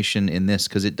combination in this,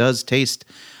 because it does taste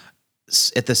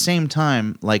at the same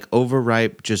time like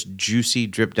overripe, just juicy,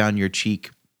 drip down your cheek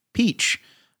peach.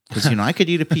 Because, I could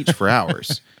eat a peach for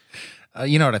hours.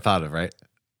 You know what I thought of, right?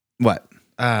 What?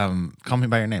 Call Me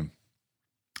by Your Name.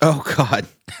 Oh, God.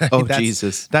 Oh, That's-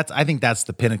 Jesus. I think that's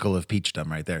the pinnacle of peachdom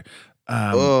right there.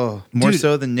 More dude.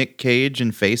 so than Nick Cage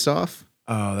and Face Off?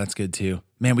 Oh, that's good too.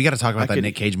 Man, we got to talk about I that could-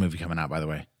 Nick Cage movie coming out, by the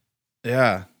way.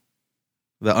 Yeah.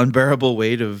 The unbearable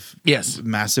weight of Yes.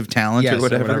 massive talent Yes, or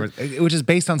whatever. which is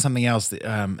based on something else that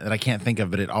I can't think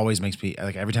of, but it always makes me,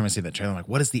 like, every time I see that trailer, I'm like,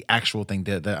 what is the actual thing?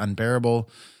 The unbearable,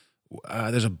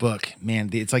 there's a book,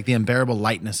 man. It's like The Unbearable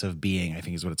Lightness of Being, I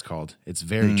think is what it's called. It's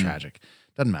very tragic.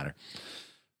 Doesn't matter.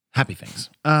 Happy things.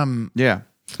 Yeah.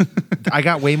 I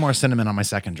got way more cinnamon on my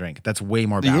second drink. That's way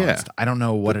more balanced. Yeah. I don't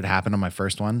know what had happened on my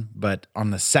first one, but on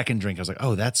the second drink, I was like,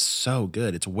 oh, that's so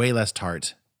good. It's way less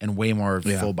tart and way more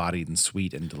full-bodied and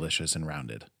sweet and delicious and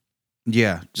rounded.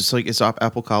 Yeah. Just like it's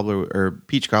apple cobbler or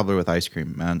peach cobbler with ice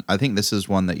cream, man. I think this is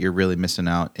one that you're really missing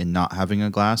out in not having a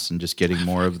glass and just getting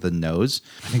more of the nose.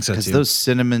 I think so, Because too. those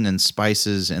cinnamon and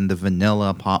spices and the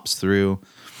vanilla pops through.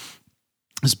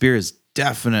 This beer is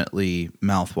definitely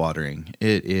mouthwatering.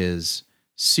 It is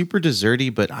super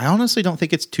desserty, but I honestly don't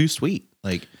think it's too sweet.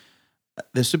 Like,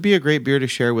 this would be a great beer to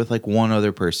share with like one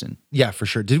other person. Yeah, for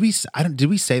sure. Did we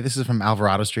say this is from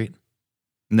Alvarado Street?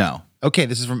 No. Okay,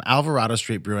 this is from Alvarado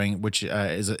Street Brewing, which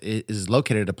is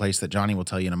located at a place that Johnny will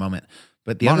tell you in a moment.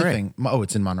 But the other Monterey. thing,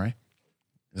 it's in Monterey.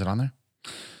 Is it on there?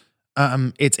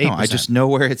 It's 8%. No, I just know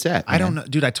where it's at. I don't know,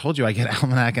 dude. I told you I get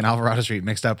Almanac and Alvarado Street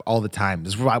mixed up all the time.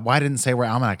 This is why I didn't say where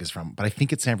Almanac is from, but I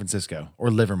think it's San Francisco or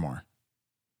Livermore.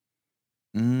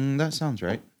 That sounds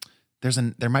right.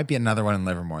 There might be another one in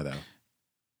Livermore though.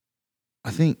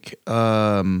 I think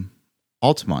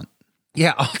Altamont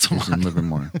Yeah, is in Altamont.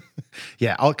 Livermore.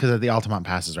 Yeah, because the Altamont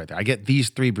Pass is right there. I get these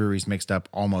three breweries mixed up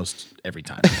almost every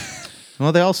time.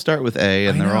 Well, they all start with A,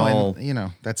 and I they're know, all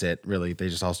and, that's it. Really, they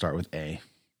just all start with A.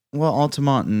 well.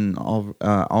 Altamont and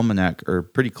Almanac are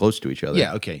pretty close to each other.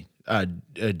 Yeah, okay.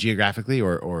 Geographically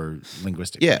or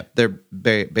linguistically? yeah, they're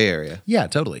Bay Area. Yeah,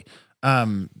 totally.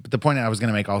 But the point I was going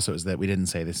to make also is that we didn't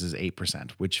say this is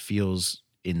 8%, which feels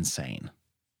insane.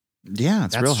 Yeah,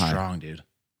 it's That's real high. strong, dude.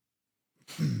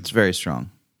 It's very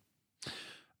strong.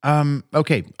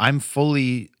 Okay, I'm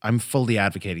fully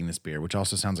advocating this beer, which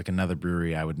also sounds like another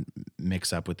brewery I would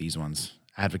mix up with these ones.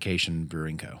 Advocation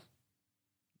Brewing Co.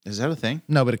 Is that a thing?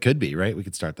 No, but it could be, right? We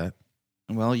could start that.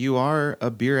 Well, you are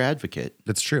a beer advocate.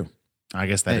 That's true. I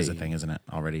guess that is a Hey. thing, isn't it?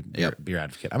 Already Yep. beer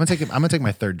advocate. I'm gonna take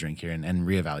my third drink here and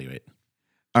reevaluate.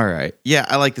 All right. Yeah,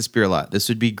 I like this beer a lot. This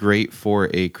would be great for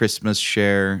a Christmas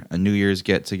share, a New Year's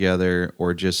get together,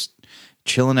 or just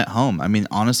chilling at home. I mean,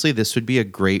 honestly, this would be a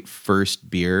great first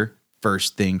beer,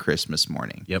 first thing Christmas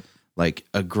morning. Yep. Like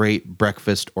a great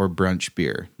breakfast or brunch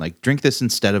beer. Like drink this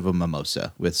instead of a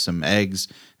mimosa with some eggs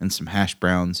and some hash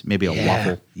browns, maybe a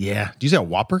waffle. Yeah. Do you say a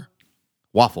Whopper?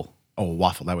 Waffle. Oh, a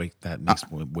waffle. That makes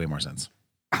way more sense.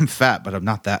 I'm fat, but I'm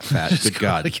not that fat. Good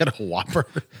God. Get a Whopper.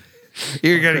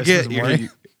 You're going to Christmas get morning?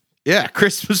 yeah,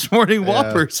 Christmas morning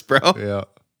Whoppers, bro. Yeah.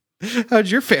 How'd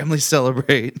your family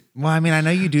celebrate? Well, I mean, I know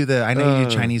you do you do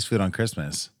Chinese food on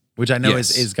Christmas. which I know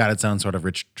Yes. is got its own sort of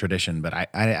rich tradition. But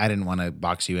I didn't want to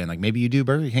box you in. Like maybe you do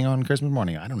Burger King on Christmas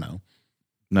morning. I don't know.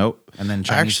 Nope. And then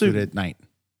Chinese food at night.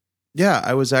 Yeah,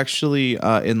 I was actually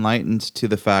enlightened to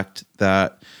the fact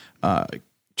that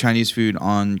Chinese food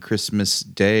on Christmas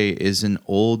Day is an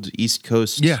old East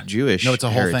Coast Jewish No, it's a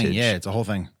whole heritage. thing. Yeah, it's a whole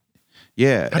thing.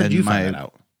 Yeah. How did and you find that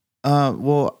out?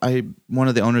 Well, one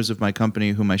of the owners of my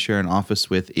company, whom I share an office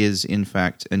with, is in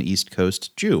fact an East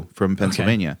Coast Jew from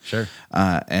Pennsylvania. Sure.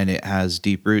 And it has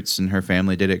deep roots, and her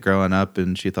family did it growing up,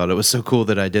 and she thought it was so cool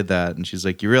that I did that. And she's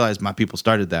like, "You realize my people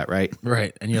started that, right?"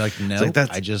 Right. And you're like, no, like,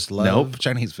 that's- I just love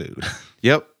Chinese food.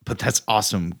 Yep. But that's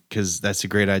awesome because that's a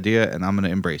great idea, and I'm going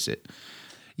to embrace it.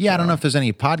 Yeah, I don't know if there's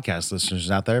any podcast listeners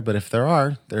out there, but if there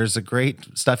are, there's a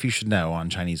great stuff you should know on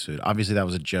Chinese food. Obviously, that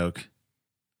was a joke.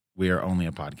 We are only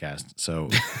a podcast, so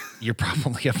you're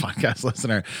probably a podcast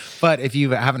listener. But if you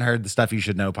haven't heard the Stuff You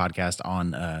Should Know podcast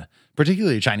on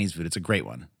particularly Chinese food, it's a great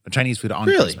one. Chinese food on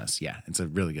Really? Christmas. Yeah, it's a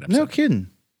really good episode. No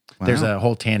kidding. Wow. There's a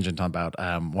whole tangent about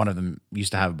one of them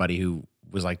used to have a buddy who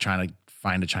was like trying to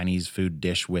find a Chinese food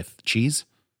dish with cheese.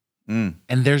 And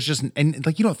there's just, and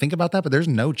like, you don't think about that, but there's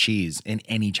no cheese in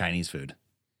any Chinese food.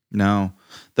 No.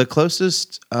 The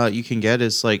closest you can get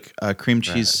is like cream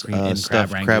cheese stuffed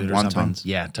crab rangoon or something. wontons.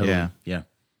 Yeah, totally. Yeah.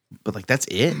 But like that's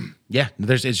it. Yeah.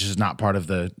 It's just not part of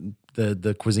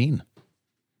the cuisine.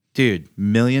 Dude, $1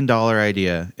 million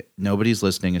idea. Nobody's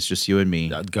listening. It's just you and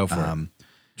me. Go for it.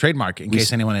 Trademark in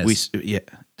case anyone is. The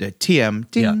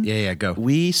TM. Ding. Yeah. Go.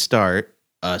 We start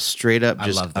a straight up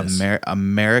just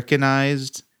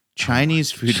Americanized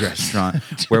Chinese food restaurant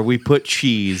where we put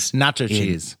cheese. Nacho in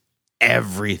cheese.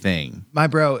 Everything. My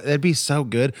bro, that'd be so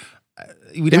good.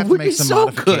 We'd It have to would make be some so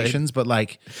modifications, but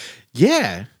like,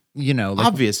 Yeah. you know, like,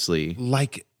 Obviously.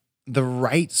 like the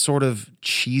right sort of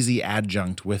cheesy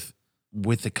adjunct with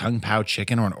the kung pao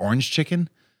chicken or an orange chicken,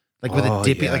 like with a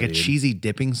dipping, like a cheesy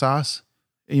dipping sauce.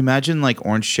 Imagine like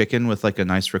orange chicken with like a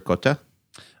nice ricotta.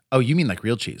 Oh, you mean like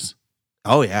real cheese?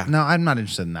 Oh yeah. No, I'm not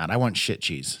interested in that. I want shit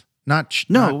cheese. Not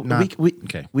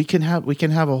okay. We can have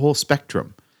a whole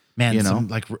spectrum. Man, you know?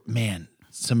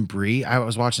 some brie. I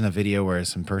was watching a video where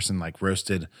some person like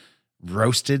roasted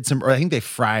some, or I think they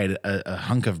fried a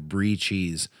hunk of brie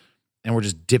cheese, and we're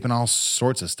just dipping all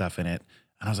sorts of stuff in it.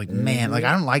 And I was like, man, like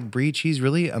I don't like brie cheese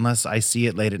really, unless I see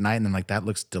it late at night and then like that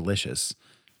looks delicious.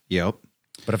 Yep.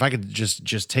 But if I could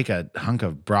just take a hunk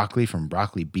of broccoli from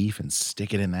Broccoli Beef and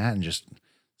stick it in that and just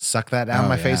suck that down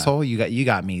my face hole, you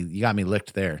got me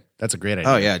licked there. That's a great idea.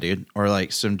 Oh yeah, dude. Or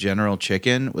like some General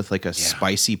Chicken with like a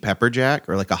spicy pepper jack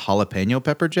or like a jalapeno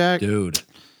pepper jack. Dude.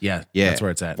 Yeah. That's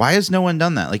where it's at. Why has no one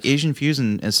done that? Like Asian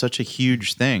fusion is such a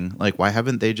huge thing. Like why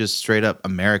haven't they just straight up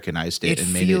Americanized it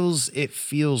and made it? It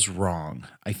feels wrong.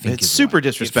 I think It's super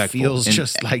disrespectful. It feels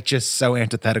just so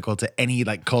antithetical to any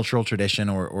like cultural tradition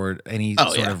or any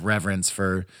sort of reverence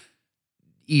for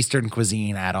Eastern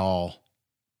cuisine at all.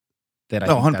 That I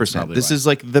think 100%. This is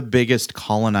like the biggest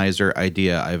colonizer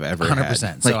idea I've ever 100%.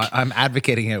 had. So Like, I'm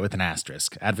advocating it with an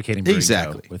asterisk. Advocating Brewing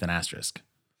Exactly. Co. with an asterisk.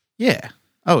 yeah.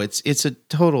 Oh, it's a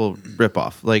total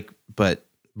ripoff. Like, but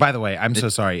By the way, I'm so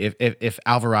sorry. If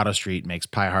Alvarado Street makes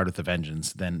Pie Hard with a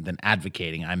Vengeance, then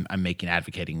advocating, I'm making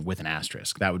advocating with an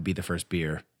asterisk. That would be the first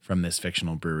beer from this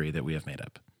fictional brewery that we have made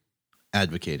up.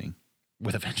 advocating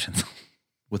With a vengeance.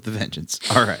 with the vengeance.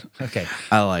 All right. Okay.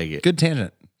 I like it. Good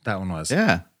tangent. That one was.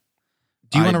 Yeah.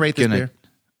 Do you want to rate this beer?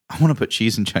 I want to put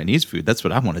cheese in Chinese food. That's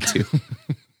what I want to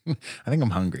do. I think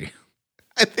I'm hungry.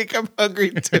 I think I'm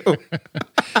hungry too.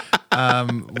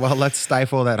 Well, let's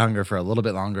stifle that hunger for a little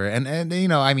bit longer. And you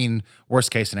know, I mean,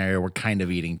 worst case scenario, we're kind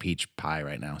of eating peach pie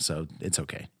right now, so it's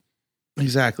okay.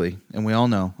 Exactly. And we all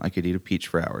know I could eat a peach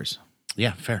for hours.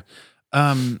 Yeah, fair.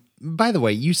 By the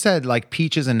way, you said like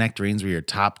peaches and nectarines were your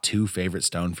top 2 favorite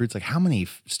stone fruits. Like how many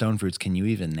stone fruits can you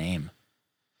even name?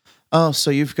 Oh,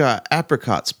 so you've got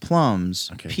apricots, plums,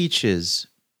 Okay. peaches,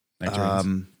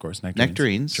 Nectarines, of course,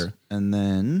 nectarines. Sure. and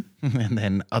then And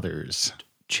then others.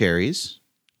 cherries.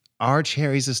 Are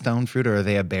cherries a stone fruit or are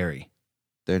they a berry?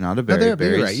 They're not a No, berry. they're a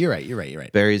berry. Berries- You're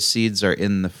right. Berries' seeds are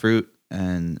in the fruit,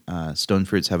 and stone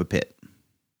fruits have a pit.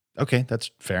 Okay,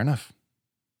 that's fair enough.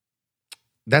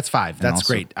 That's 5. And That's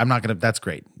also- great. That's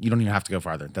great. You don't even have to go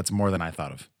farther. That's more than I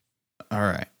thought of. All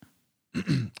right.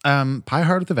 Pie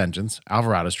Hard with a Vengeance,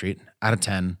 Alvarado Street, out of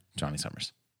 10, Johnny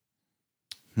Summers.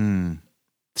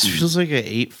 This feels like an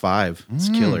 8.5. It's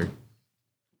killer.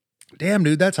 Damn,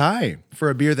 dude, that's high for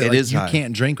a beer that It like, is you high.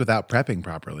 can't drink without prepping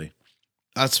properly.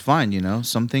 That's fine, you know.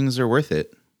 Some things are worth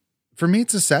it. For me,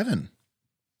 it's a 7.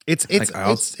 It's Like,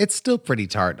 I'll- it's still pretty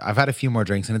tart. I've had a few more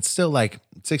drinks, and it's still like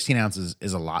 16 ounces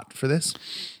is a lot for this.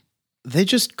 they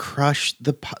just crush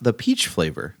the peach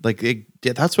flavor. Like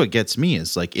that's what gets me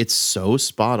is like it's so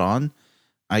spot on.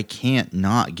 I can't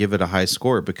not give it a high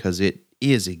score because it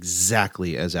is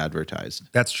exactly as advertised.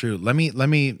 That's true. Let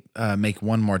me make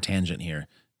one more tangent here,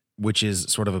 which is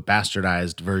sort of a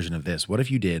bastardized version of this. What if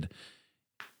you did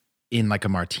in like a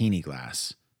martini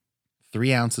glass,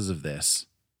 3 ounces of this,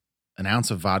 1 ounce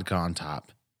of vodka on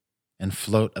top, and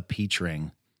float a peach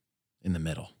ring in the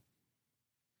middle?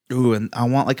 Ooh, and I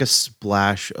want like a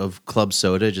splash of club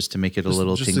soda just to make it a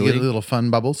little just tingly. to get a little fun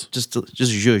bubbles. Just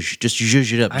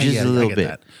zhuzh it up just a little bit.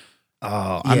 That.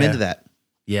 Oh, I'm into that.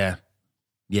 Yeah.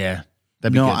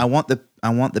 That'd be good. I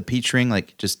want the peach ring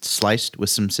like just sliced with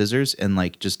some scissors and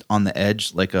like just on the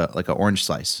edge like a orange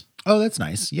slice. Oh, that's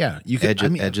nice. Yeah, you could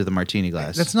edge of the martini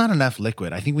glass. That's not enough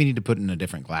liquid. I think we need to put it in a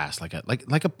different glass, like a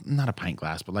not a pint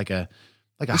glass, but like a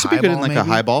this highball. Would be good in like maybe. a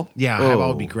highball. Yeah, a highball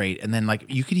would be great. And then like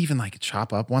you could even like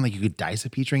chop up one, like you could dice a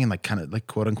peach ring and like kind of like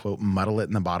quote unquote muddle it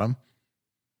in the bottom.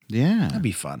 Yeah, that'd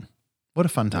be fun. What a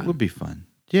fun time! That would be fun.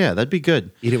 Yeah, that'd be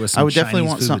good. Eat it with some. I would definitely Chinese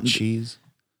want food something with cheese.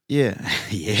 Yeah.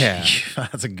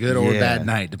 That's a good or bad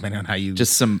night, depending on how you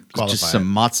just some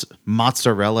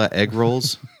mozzarella egg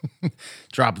rolls.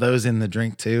 Drop those in the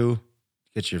drink too.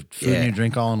 Get your food and your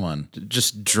drink all in one.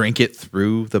 Just drink it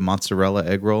through the mozzarella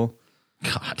egg roll.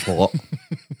 God.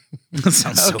 That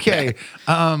sounds so okay.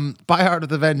 By Heart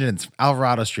with a Vengeance,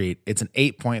 Alvarado Street. It's an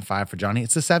 8.5 for Johnny.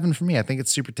 It's a 7 for me. I think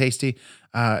it's super tasty.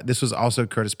 This was also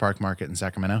Curtis Park Market in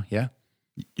Sacramento. Yeah.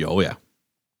 Oh yeah.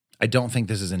 I don't think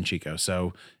this is in Chico.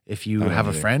 So if you have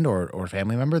a friend or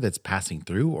family member that's passing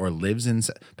through or lives in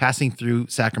passing through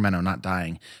Sacramento, not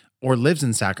dying, or lives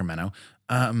in Sacramento,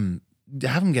 have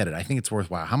them get it. I think it's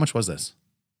worthwhile. How much was this?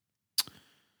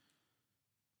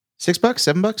 $6,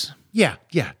 $7? Yeah.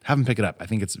 Have them pick it up. I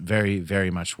think it's very, very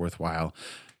much worthwhile.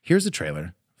 Here's a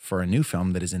trailer for a new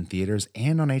film that is in theaters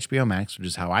and on HBO Max, which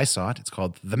is how I saw it. It's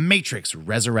called The Matrix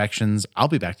Resurrections. I'll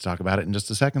be back to talk about it in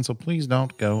just a second, so please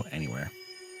don't go anywhere.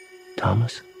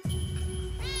 Thomas?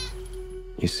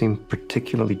 You seem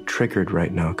particularly triggered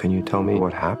right now. Can you tell me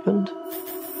what happened?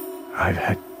 I've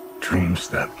had dreams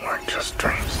that weren't just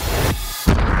dreams.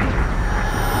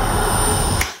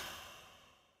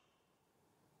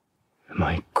 Am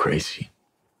I crazy?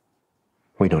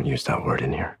 We don't use that word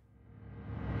in here.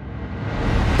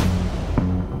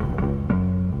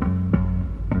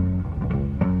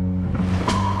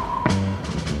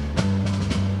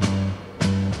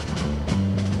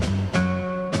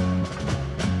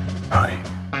 Hi.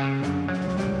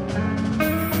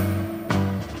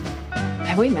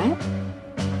 Have we met?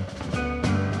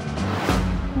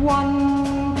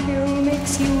 One pill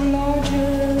makes you larger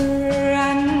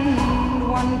and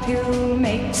one pill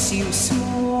makes you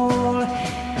small.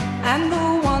 And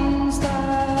the ones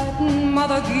that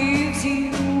mother gives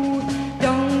you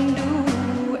don't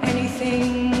do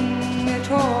anything at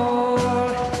all.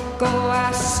 Go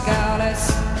ask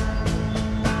Alice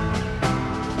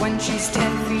when she's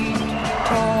 10 feet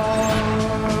tall.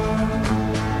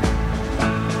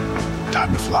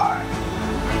 Time to fly.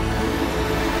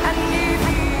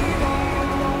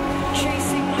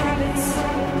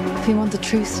 If you want the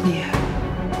truth, Neo,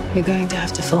 you're going to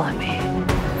have to follow me.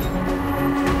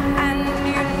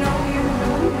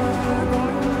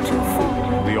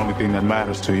 The only thing that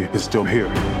matters to you is still here.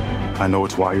 I know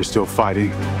it's why you're still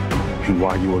fighting and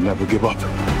why you will never give up.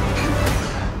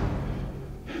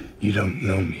 You don't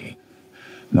know me,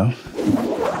 no?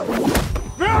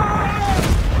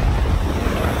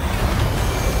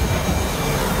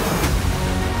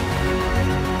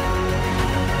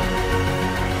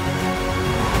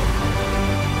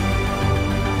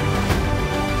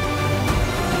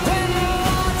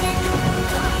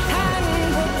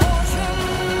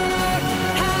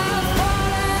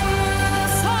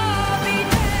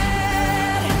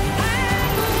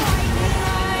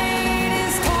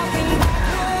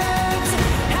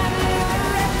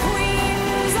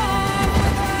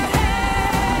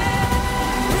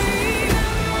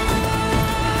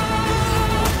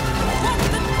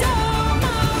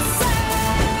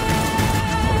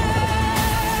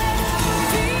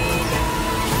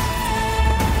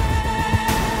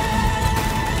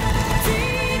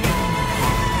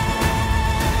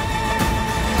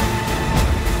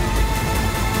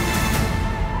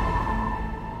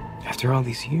 After all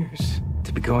these years,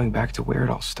 to be going back to where it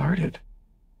all started.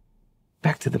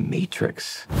 Back to the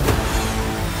Matrix.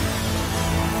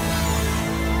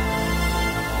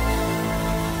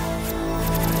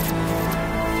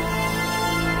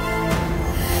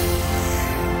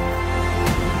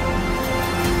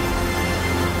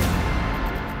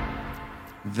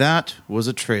 That was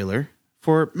a trailer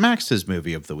for Max's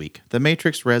movie of the week, The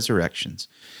Matrix Resurrections.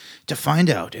 To find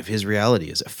out if his reality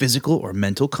is a physical or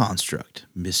mental construct,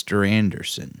 Mr.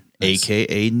 Anderson,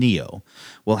 a.k.a. Neo,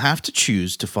 will have to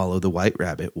choose to follow the White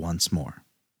Rabbit once more.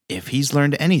 If he's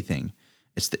learned anything,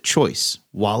 it's that choice,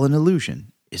 while an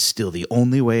illusion, is still the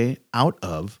only way out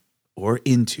of or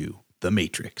into the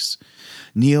Matrix.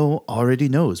 Neo already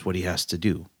knows what he has to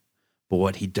do, but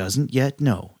what he doesn't yet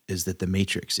know is that the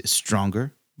Matrix is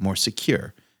stronger, more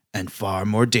secure, and far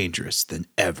more dangerous than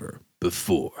ever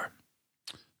before.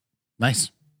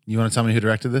 Nice. You want to tell me who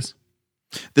directed this?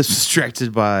 This was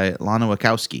directed by Lana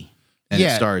Wachowski, and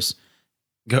it stars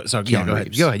Keanu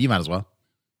Reeves. Go ahead. You might as well.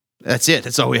 That's it.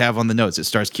 That's all we have on the notes. It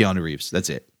stars Keanu Reeves. That's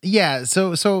it. Yeah.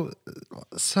 So,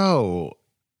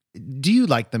 do you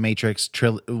like the Matrix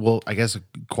I guess a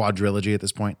quadrilogy at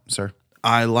this point, sir?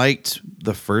 I liked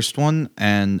the first one,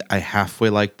 and I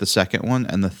halfway liked the second one,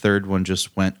 and the third one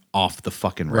just went off the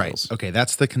fucking rails. Right. Okay,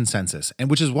 that's the consensus. And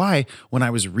which is why when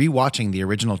I was rewatching the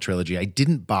original trilogy, I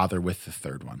didn't bother with the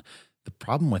third one. The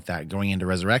problem with that going into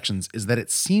Resurrections is that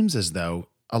it seems as though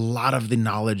a lot of the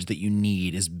knowledge that you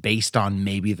need is based on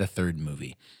maybe the third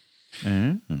movie.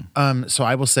 Mm-hmm. So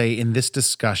I will say in this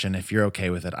discussion, if you're okay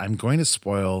with it, I'm going to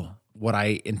spoil what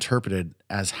I interpreted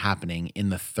as happening in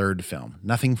the third film.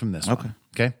 Nothing from this one.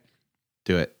 Okay?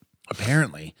 Do it.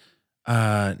 Apparently,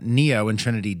 Neo and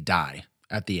Trinity die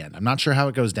at the end. I'm not sure how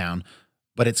it goes down,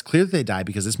 but it's clear that they die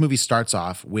because this movie starts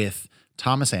off with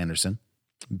Thomas Anderson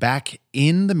back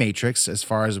in the Matrix, as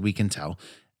far as we can tell,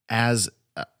 as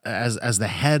the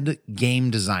head game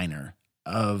designer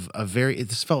of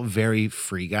this felt very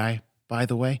Free Guy, by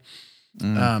the way.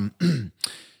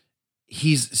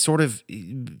 He's sort of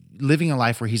living a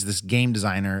life where he's this game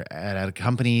designer at a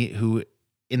company who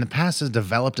in the past has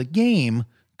developed a game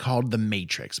called The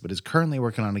Matrix, but is currently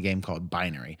working on a game called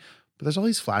Binary. But there's all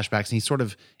these flashbacks, and he's sort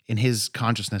of in his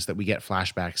consciousness that we get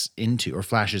flashbacks into, or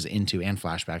flashes into, and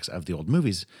flashbacks of the old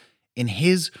movies. In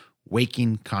his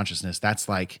waking consciousness, that's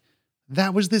like,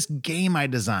 that was this game I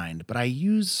designed, but I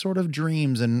used sort of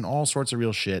dreams and all sorts of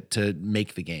real shit to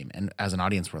make the game. And as an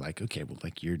audience, we're like, okay, well,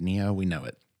 like, you're Neo, we know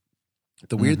it.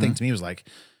 The weird thing to me was like,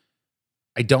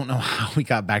 I don't know how we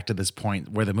got back to this point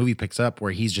where the movie picks up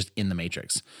where he's just in the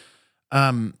Matrix.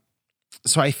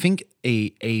 So I think a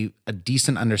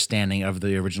decent understanding of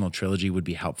the original trilogy would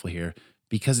be helpful here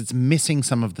because it's missing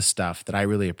some of the stuff that I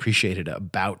really appreciated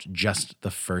about just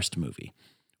the first movie,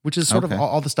 which is sort of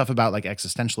all the stuff about like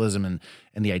existentialism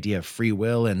and the idea of free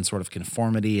will and sort of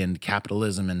conformity and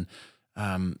capitalism and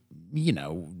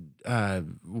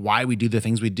why we do the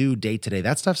things we do day to day.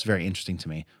 That stuff's very interesting to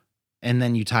me. And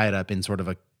then you tie it up in sort of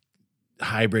a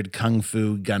hybrid kung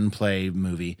fu gunplay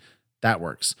movie. That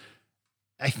works.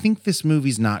 I think this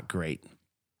movie's not great.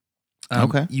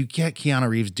 You get Keanu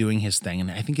Reeves doing his thing, and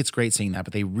I think it's great seeing that,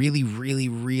 but they really, really,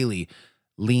 really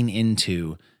lean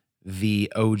into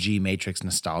the OG Matrix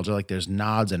nostalgia. Like there's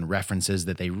nods and references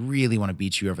that they really want to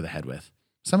beat you over the head with.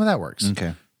 Some of that works.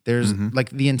 Okay. There's like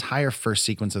the entire first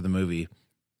sequence of the movie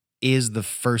is the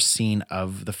first scene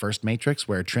of the first Matrix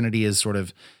where Trinity is sort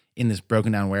of in this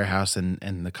broken down warehouse and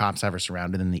the cops have her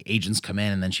surrounded and the agents come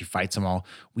in and then she fights them all.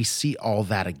 We see all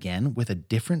that again with a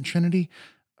different Trinity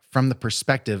from the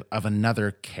perspective of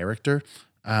another character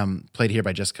played here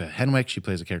by Jessica Henwick. She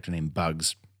plays a character named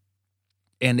Bugs.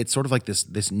 And it's sort of like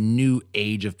this new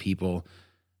age of people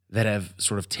that have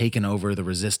sort of taken over the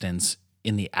resistance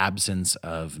in the absence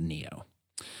of Neo.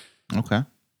 Okay.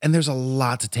 And there's a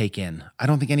lot to take in. I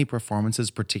don't think any performance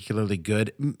is particularly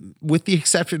good, with the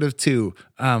exception of two,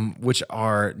 which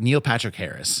are Neil Patrick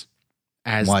Harris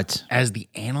as the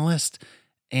analyst.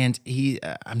 And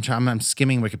I'm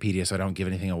skimming Wikipedia so I don't give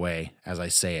anything away as I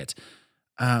say it.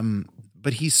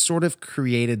 But he's sort of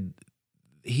created,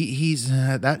 he's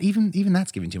that even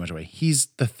that's giving too much away. He's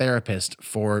the therapist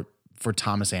for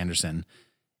Thomas Anderson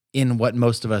in what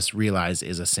most of us realize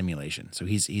is a simulation. So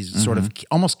he's sort of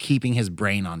almost keeping his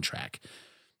brain on track.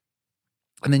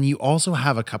 And then you also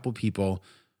have a couple people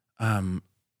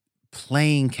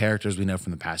playing characters we know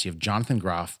from the past. You have Jonathan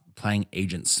Groff playing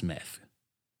Agent Smith.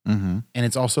 And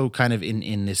it's also kind of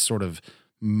in this sort of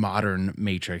modern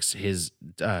Matrix, his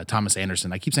Thomas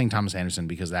Anderson. I keep saying Thomas Anderson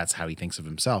because that's how he thinks of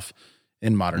himself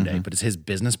in modern day, but it's his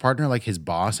business partner, like his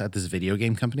boss at this video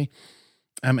game company.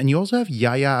 And you also have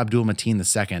Yahya Abdul-Mateen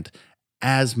II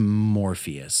as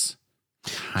Morpheus.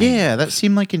 Yeah, that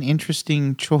seemed like an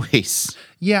interesting choice.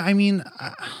 Yeah, I mean,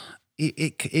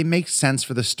 it makes sense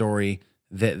for the story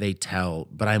that they tell,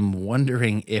 but I'm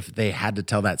wondering if they had to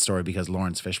tell that story because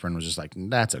Lawrence Fishburne was just like,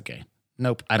 that's okay.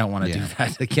 Nope, I don't want to do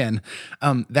that again.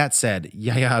 That said,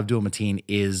 Yahya Abdul-Mateen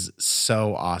is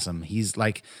so awesome. He's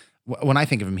like, when I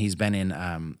think of him, he's been in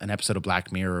an episode of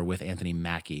Black Mirror with Anthony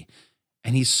Mackie.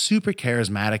 and he's super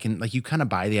charismatic, and like you kind of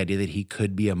buy the idea that he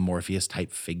could be a Morpheus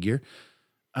type figure.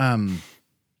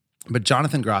 But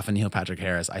Jonathan Groff and Neil Patrick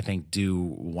Harris, I think,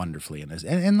 do wonderfully in this.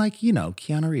 And like, you know,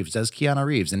 Keanu Reeves does Keanu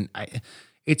Reeves. And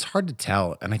it's hard to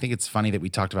tell. And I think it's funny that we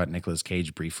talked about Nicolas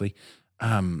Cage briefly.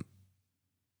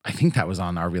 I think that was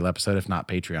on our real episode, if not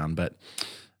Patreon. But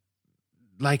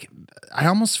like, I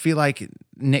almost feel like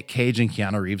Nick Cage and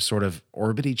Keanu Reeves sort of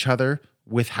orbit each other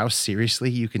with how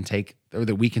seriously you can take, or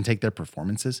that we can take their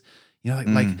performances. You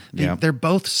know, they're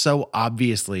both so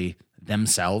obviously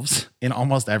themselves in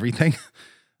almost everything.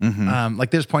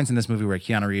 Like there's points in this movie where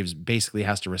Keanu Reeves basically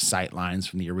has to recite lines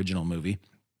from the original movie,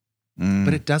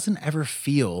 but it doesn't ever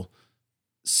feel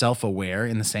self-aware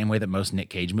in the same way that most Nick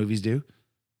Cage movies do.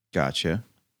 Gotcha.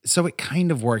 So it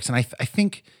kind of works. And I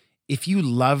think if you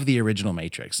love the original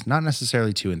Matrix, not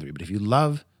necessarily 2 and 3, but if you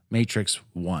love Matrix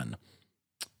 1,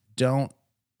 don't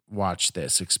watch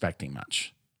this expecting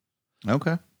much.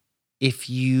 Okay. If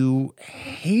you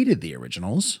hated the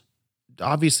originals,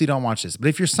 obviously don't watch this. But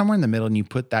if you're somewhere in the middle and you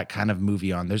put that kind of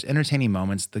movie on, there's entertaining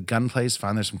moments. The gunplay is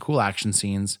fun. There's some cool action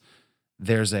scenes.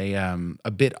 There's a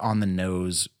bit on the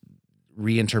nose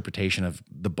reinterpretation of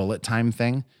the bullet time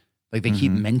thing. Like they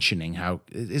keep mentioning how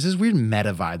is this weird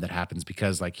meta vibe that happens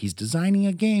because like he's designing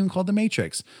a game called The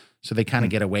Matrix. So they kind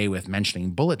of get away with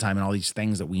mentioning bullet time and all these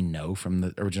things that we know from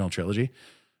the original trilogy.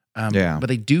 But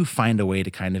they do find a way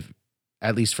to kind of,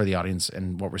 at least for the audience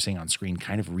and what we're seeing on screen,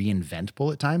 kind of reinvent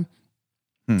bullet time.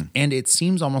 And it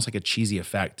seems almost like a cheesy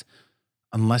effect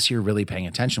unless you're really paying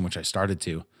attention, which I started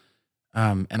to.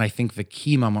 And I think the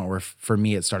key moment where for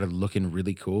me it started looking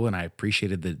really cool and I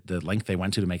appreciated the length they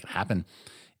went to make it happen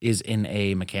is in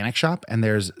a mechanic shop, and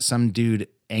there's some dude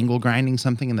angle grinding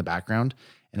something in the background,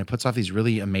 and it puts off these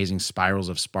really amazing spirals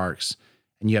of sparks.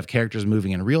 And you have characters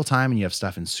moving in real time, and you have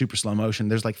stuff in super slow motion.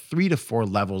 There's like 3 to 4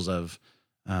 levels of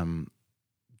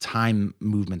time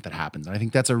movement that happens. And I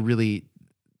think that's a really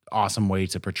awesome way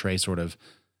to portray sort of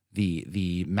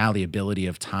the malleability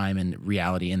of time and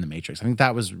reality in the Matrix. I think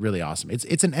that was really awesome.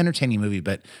 It's an entertaining movie,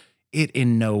 but it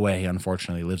in no way,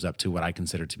 unfortunately, lives up to what I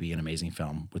consider to be an amazing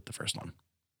film with the first one.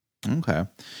 Okay.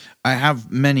 I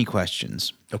have many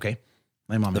questions. Okay.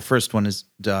 Lay 'em on me. The first one is,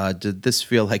 did this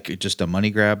feel like just a money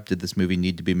grab? Did this movie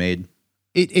need to be made?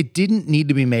 It didn't need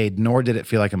to be made, nor did it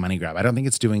feel like a money grab. I don't think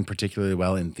it's doing particularly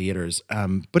well in theaters,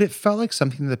 but it felt like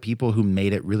something that the people who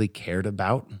made it really cared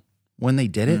about when they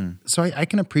did it. So I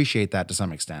can appreciate that to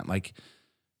some extent. Like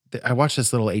I watched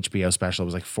this little HBO special. It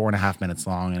was like 4.5 minutes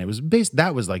long, and it was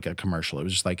that was like a commercial. It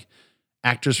was just like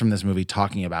actors from this movie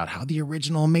talking about how the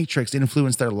original Matrix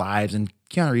influenced their lives. And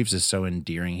Keanu Reeves is so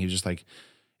endearing. He was just like,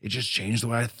 it just changed the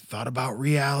way I thought about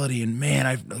reality. And man,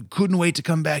 I couldn't wait to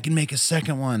come back and make a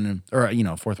second one, or, you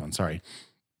know, fourth one. Sorry.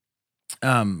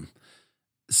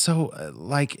 So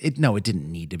like it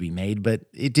didn't need to be made, but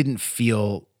it didn't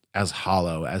feel as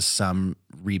hollow as some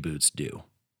reboots do.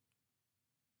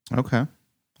 Okay.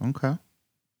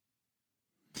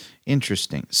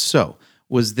 Interesting. So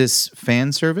was this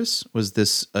fan service? Was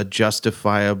this a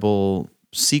justifiable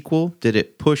sequel? Did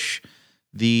it push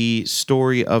the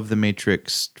story of The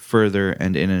Matrix further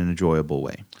and in an enjoyable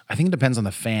way? I think it depends on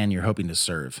the fan you're hoping to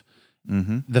serve.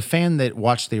 The fan that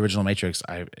watched the original Matrix,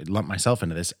 I lump myself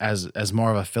into this as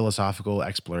more of a philosophical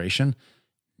exploration.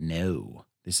 No,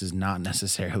 this is not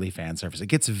necessarily fan service. It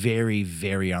gets very,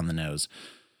 very on the nose.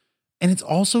 And it's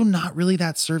also not really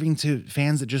that serving to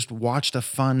fans that just watched a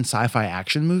fun sci-fi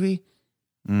action movie.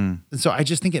 And so I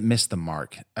just think it missed the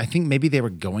mark. I think maybe they were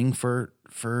going for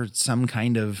some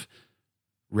kind of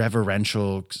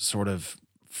reverential sort of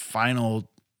final,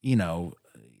 you know,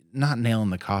 not nail in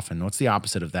the coffin. What's the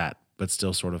opposite of that? But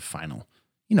still sort of final,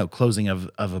 you know, closing of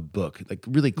a book, like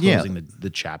really closing the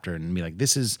chapter and be like,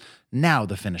 this is now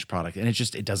the finished product. And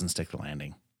it doesn't stick the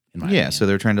landing. In my opinion. So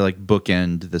they're trying to like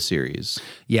bookend the series.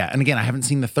 Yeah. And again, I haven't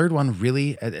seen the third one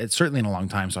really, it's certainly in a long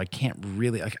time. So I can't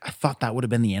really, like, I thought that would have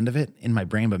been the end of it in my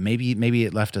brain, but maybe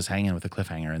it left us hanging with a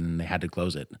cliffhanger and then they had to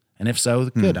close it. And if so,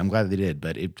 good. I'm glad they did,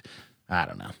 but I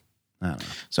don't know.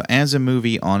 So as a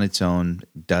movie on its own,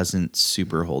 doesn't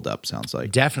super hold up, sounds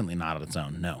like. Definitely not on its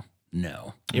own.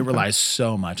 No. It relies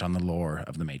so much on the lore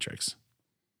of The Matrix.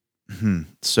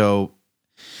 So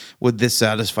would this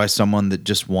satisfy someone that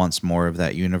just wants more of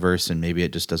that universe and maybe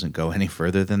it just doesn't go any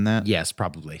further than that? Yes,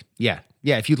 probably. Yeah.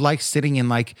 If you'd like sitting in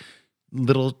like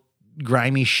little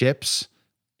grimy ships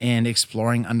and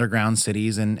exploring underground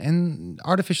cities and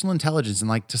artificial intelligence and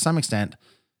like to some extent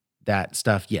that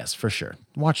stuff, yes, for sure.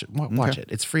 Watch it. Watch it.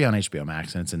 It's free on HBO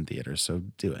Max and it's in theaters, so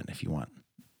do it if you want.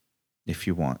 Do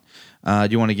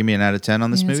you want to give me an out of 10 on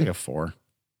this movie? It's like a 4.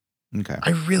 Okay.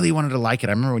 I really wanted to like it.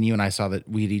 I remember when you and I saw that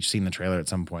we had each seen the trailer at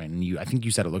some point, and I think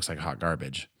you said it looks like hot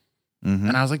garbage. Mm-hmm.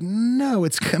 And I was like, no,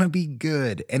 it's gonna be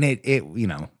good. And it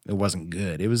wasn't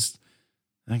good. It was,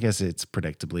 I guess it's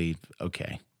predictably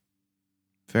okay.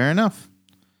 Fair enough.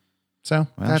 So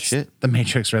that's shit. The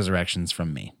Matrix Resurrections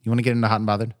from me. You want to get into Hot and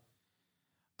Bothered?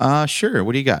 Sure.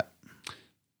 What do you got?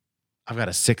 I've got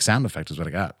a sick sound effect is what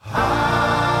I got.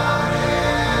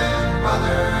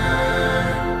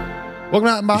 Welcome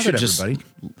to Hot and Bothered, everybody.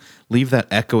 Leave that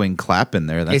echoing clap in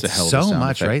there. That's it's a hell of so a sound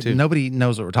much, effect, right? too. Nobody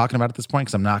knows what we're talking about at this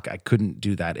point because I couldn't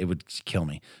do that. It would kill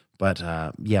me. But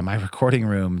my recording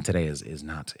room today is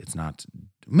not, it's not,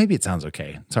 maybe it sounds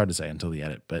okay. It's hard to say until the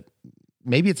edit, but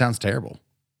maybe it sounds terrible.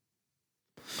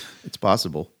 It's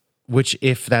possible. Which,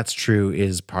 if that's true,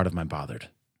 is part of my bothered.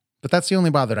 But that's the only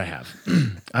bothered I have.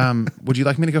 Would you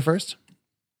like me to go first?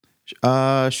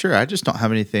 Sure. I just don't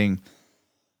have anything,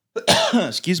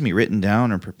 excuse me, written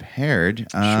down or prepared.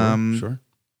 Sure. I'm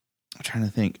trying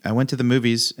to think. I went to the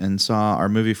movies and saw our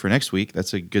movie for next week.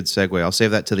 That's a good segue. I'll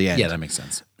save that to the end. Yeah, that makes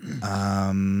sense.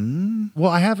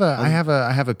 Well, I have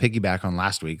a piggyback on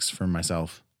last week's for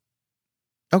myself.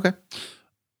 Okay.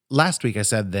 Last week I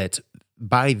said that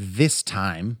by this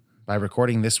time, by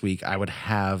recording this week, I would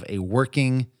have a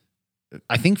working,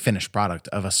 I think, finished product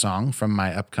of a song from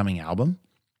my upcoming album.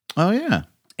 Oh, yeah.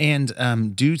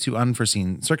 And due to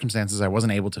unforeseen circumstances, I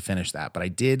wasn't able to finish that. But I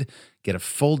did get a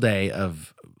full day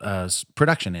of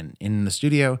production in the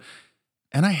studio.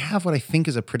 And I have what I think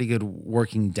is a pretty good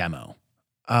working demo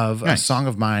of a song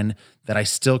of mine that I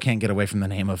still can't get away from the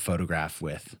name of Photograph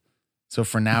with. So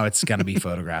for now, it's going to be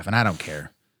Photograph. And I don't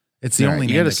care. It's the only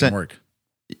name that can work.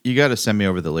 You got to send me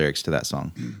over the lyrics to that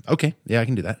song. Okay. Yeah, I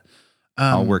can do that.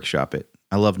 I'll workshop it.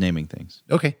 I love naming things.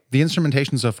 Okay. The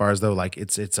instrumentation so far is though, like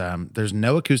it's there's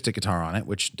no acoustic guitar on it,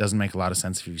 which doesn't make a lot of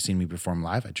sense if you've seen me perform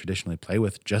live. I traditionally play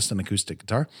with just an acoustic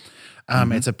guitar.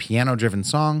 It's a piano driven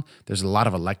song. There's a lot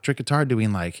of electric guitar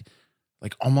doing like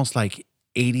almost like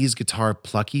 80s guitar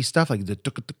plucky stuff, like the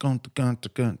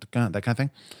that kind of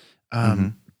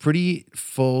thing. Pretty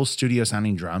full studio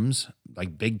sounding drums,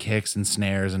 like big kicks and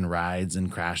snares and rides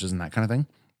and crashes and that kind of thing.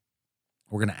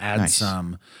 We're going to add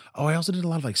some. Oh, I also did a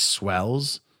lot of like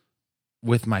swells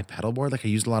with my pedal board. Like I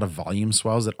used a lot of volume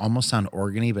swells that almost sound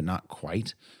organy, but not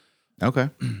quite. Okay.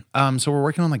 So we're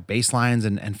working on like bass lines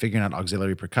and figuring out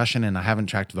auxiliary percussion. And I haven't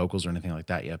tracked vocals or anything like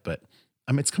that yet, but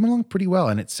it's coming along pretty well.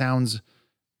 And it sounds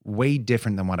way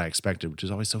different than what I expected, which is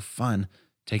always so fun.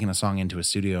 Taking a song into a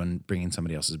studio and bringing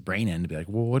somebody else's brain in to be like,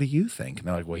 well, what do you think? And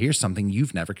they're like, well, here's something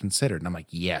you've never considered. And I'm like,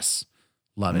 yes,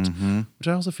 love it. Which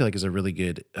I also feel like is a really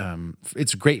good,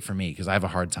 it's great for me because I have a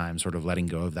hard time sort of letting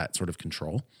go of that sort of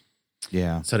control.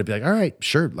 Yeah. So to be like, all right,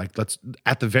 sure. Like let's,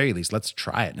 at the very least, let's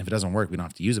try it. And if it doesn't work, we don't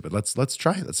have to use it, but let's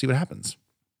try it. Let's see what happens.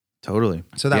 Totally.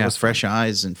 So that was fresh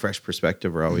eyes and fresh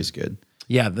perspective are always good.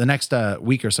 Yeah. The next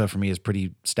week or so for me is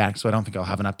pretty stacked. So I don't think I'll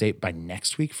have an update by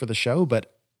next week for the show,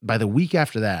 but by the week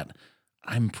after that,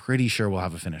 I'm pretty sure we'll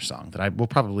have a finished song that I will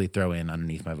probably throw in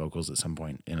underneath my vocals at some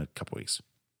point in a couple weeks.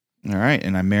 All right.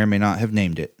 And I may or may not have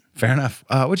named it. Fair enough.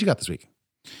 What you got this week?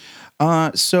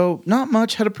 So not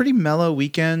much. Had a pretty mellow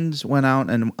weekend. Went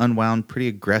out and unwound pretty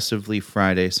aggressively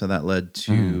Friday. So that led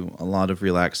to a lot of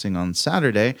relaxing on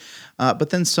Saturday.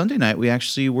 But then Sunday night, we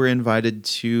actually were invited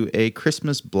to a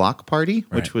Christmas block party,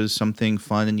 which was something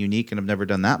fun and unique. And I've never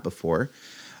done that before.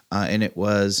 And it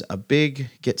was a big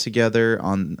get-together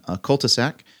on a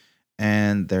cul-de-sac,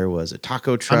 and there was a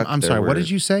taco truck. I'm sorry, what did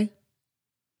you say?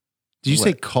 Did you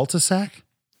say cul-de-sac?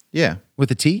 Yeah. With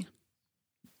a T?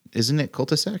 Isn't it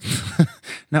cul-de-sac?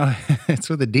 No, it's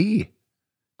with a D.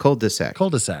 Cul-de-sac.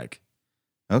 Cul-de-sac.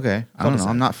 Okay. I don't know.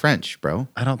 I'm not French, bro.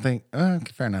 I don't think...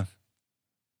 fair enough.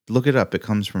 Look it up. It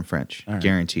comes from French. Right.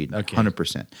 Guaranteed. Okay.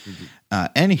 100%.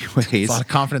 Anyways. A lot of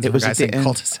confidence in a guy saying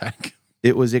cul-de-sac.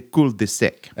 It was a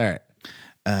cul-de-sac. All right.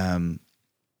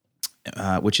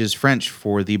 Which is French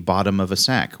for the bottom of a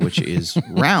sack, which is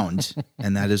round,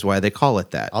 and that is why they call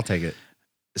it that. I'll take it.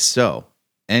 So,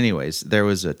 anyways, there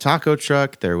was a taco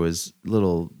truck. There was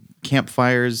little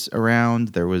campfires around.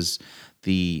 There was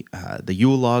the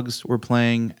Yule logs were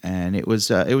playing, and it was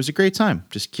a great time.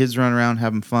 Just kids running around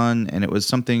having fun, and it was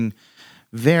something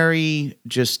very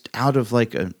just out of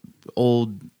like an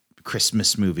old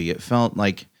Christmas movie. It felt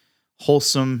like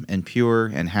wholesome and pure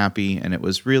and happy, and it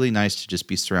was really nice to just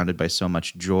be surrounded by so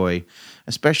much joy,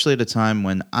 especially at a time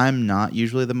when I'm not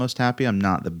usually the most happy. I'm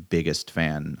not the biggest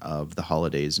fan of the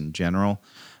holidays in general,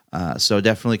 so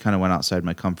definitely kind of went outside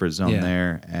my comfort zone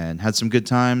there and had some good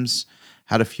times,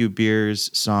 had a few beers,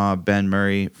 saw Ben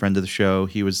Murray, friend of the show.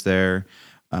 He was there.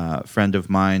 Friend of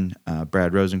mine,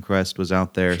 Brad Rosenquist, was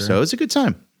out there, so it was a good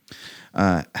time.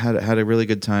 Had a really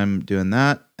good time doing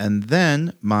that. And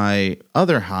then my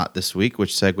other hot this week,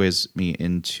 which segues me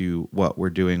into what we're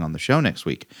doing on the show next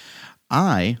week,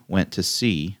 I went to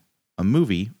see a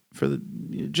movie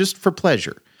just for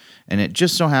pleasure. And it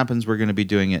just so happens we're going to be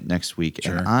doing it next week.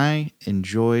 Sure. And I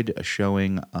enjoyed a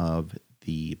showing of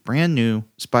the brand new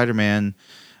Spider-Man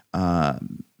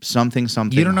something.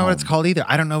 You don't know what it's called either.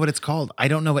 I don't know what it's called. I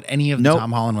don't know what any of the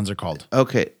Tom Holland ones are called.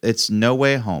 Okay, it's No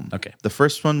Way Home. Okay. The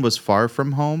first one was Far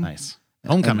From Home. Nice.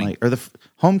 Homecoming.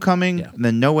 Homecoming, and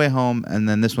then No Way Home, and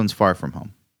then this one's Far From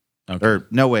Home. Okay. Or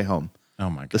No Way Home. Oh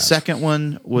my god. The second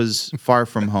one was Far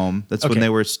From Home. That's when they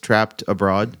were trapped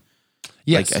abroad.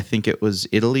 Yes. Like, I think it was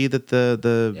Italy that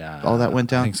the all that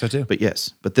went down. I think so too. But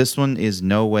yes, but this one is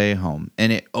No Way Home.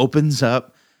 And it opens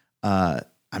up,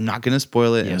 I'm not going to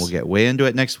spoil it, and we'll get way into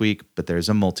it next week, but there's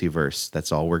a multiverse.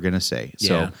 That's all we're going to say.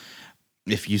 So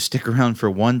if you stick around for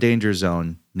one Danger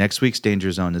Zone, next week's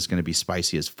Danger Zone is going to be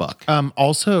spicy as fuck.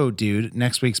 Also, dude,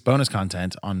 next week's bonus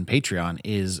content on Patreon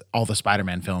is all the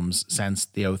Spider-Man films since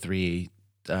the 2003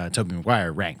 Tobey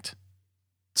Maguire ranked.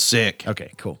 Sick.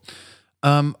 Okay, cool.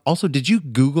 Also, did you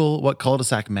Google what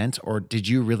cul-de-sac meant, or did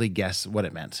you really guess what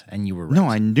it meant? And you were right. No,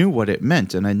 I knew what it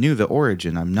meant, and I knew the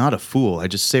origin. I'm not a fool. I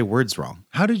just say words wrong.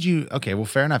 How did you? Okay, well,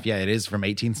 fair enough. Yeah, it is from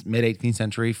mid 18th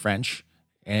century French,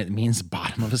 and it means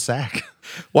bottom of a sack.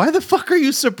 Why the fuck are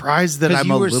you surprised that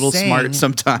I'm a little smart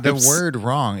sometimes? The word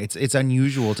wrong. It's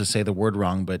unusual to say the word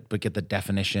wrong, but get the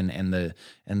definition and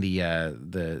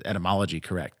the etymology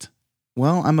correct.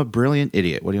 Well, I'm a brilliant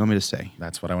idiot. What do you want me to say?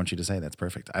 That's what I want you to say. That's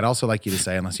perfect. I'd also like you to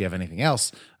say, unless you have anything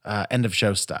else, end of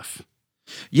show stuff.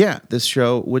 Yeah, this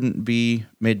show wouldn't be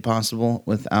made possible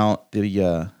without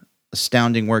the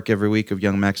astounding work every week of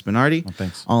young Max Minardi. Well,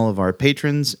 thanks. All of our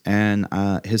patrons and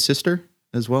his sister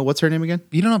as well. What's her name again?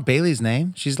 You don't know Bailey's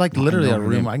name? She's like literally a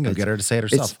room. I can go get her to say it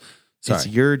herself. It's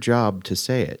your job to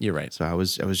say it. You're right. So I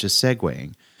was just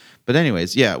segueing. But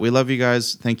anyways, yeah, we love you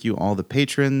guys. Thank you, all the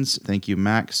patrons. Thank you,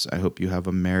 Max. I hope you have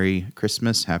a Merry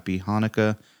Christmas, Happy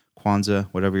Hanukkah, Kwanzaa,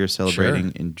 whatever you're celebrating.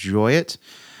 Sure. Enjoy it.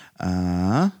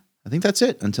 I think that's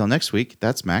it. Until next week,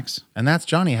 that's Max. And that's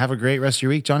Johnny. Have a great rest of your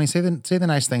week. Johnny, say the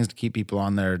nice things to keep people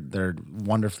on their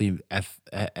wonderfully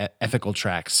ethical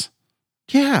tracks.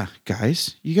 Yeah,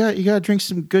 guys, you got to drink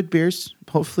some good beers.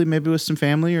 Hopefully, maybe with some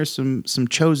family or some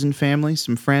chosen family,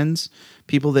 some friends,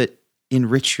 people that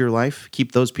enrich your life.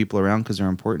 Keep those people around because they're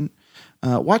important.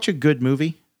 Watch a good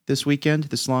movie this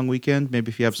long weekend, maybe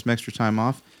if you have some extra time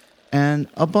off. And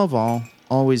above all,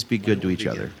 always be good to each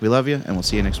other. We love you, and we'll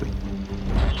see you next week.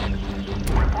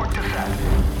 Report to set.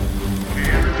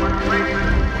 Everyone ready?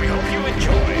 We hope you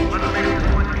enjoy.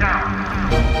 Eliminator one down.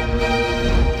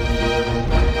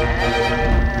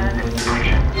 And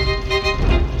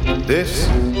action. This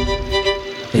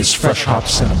is Fresh Hop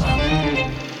Cinema.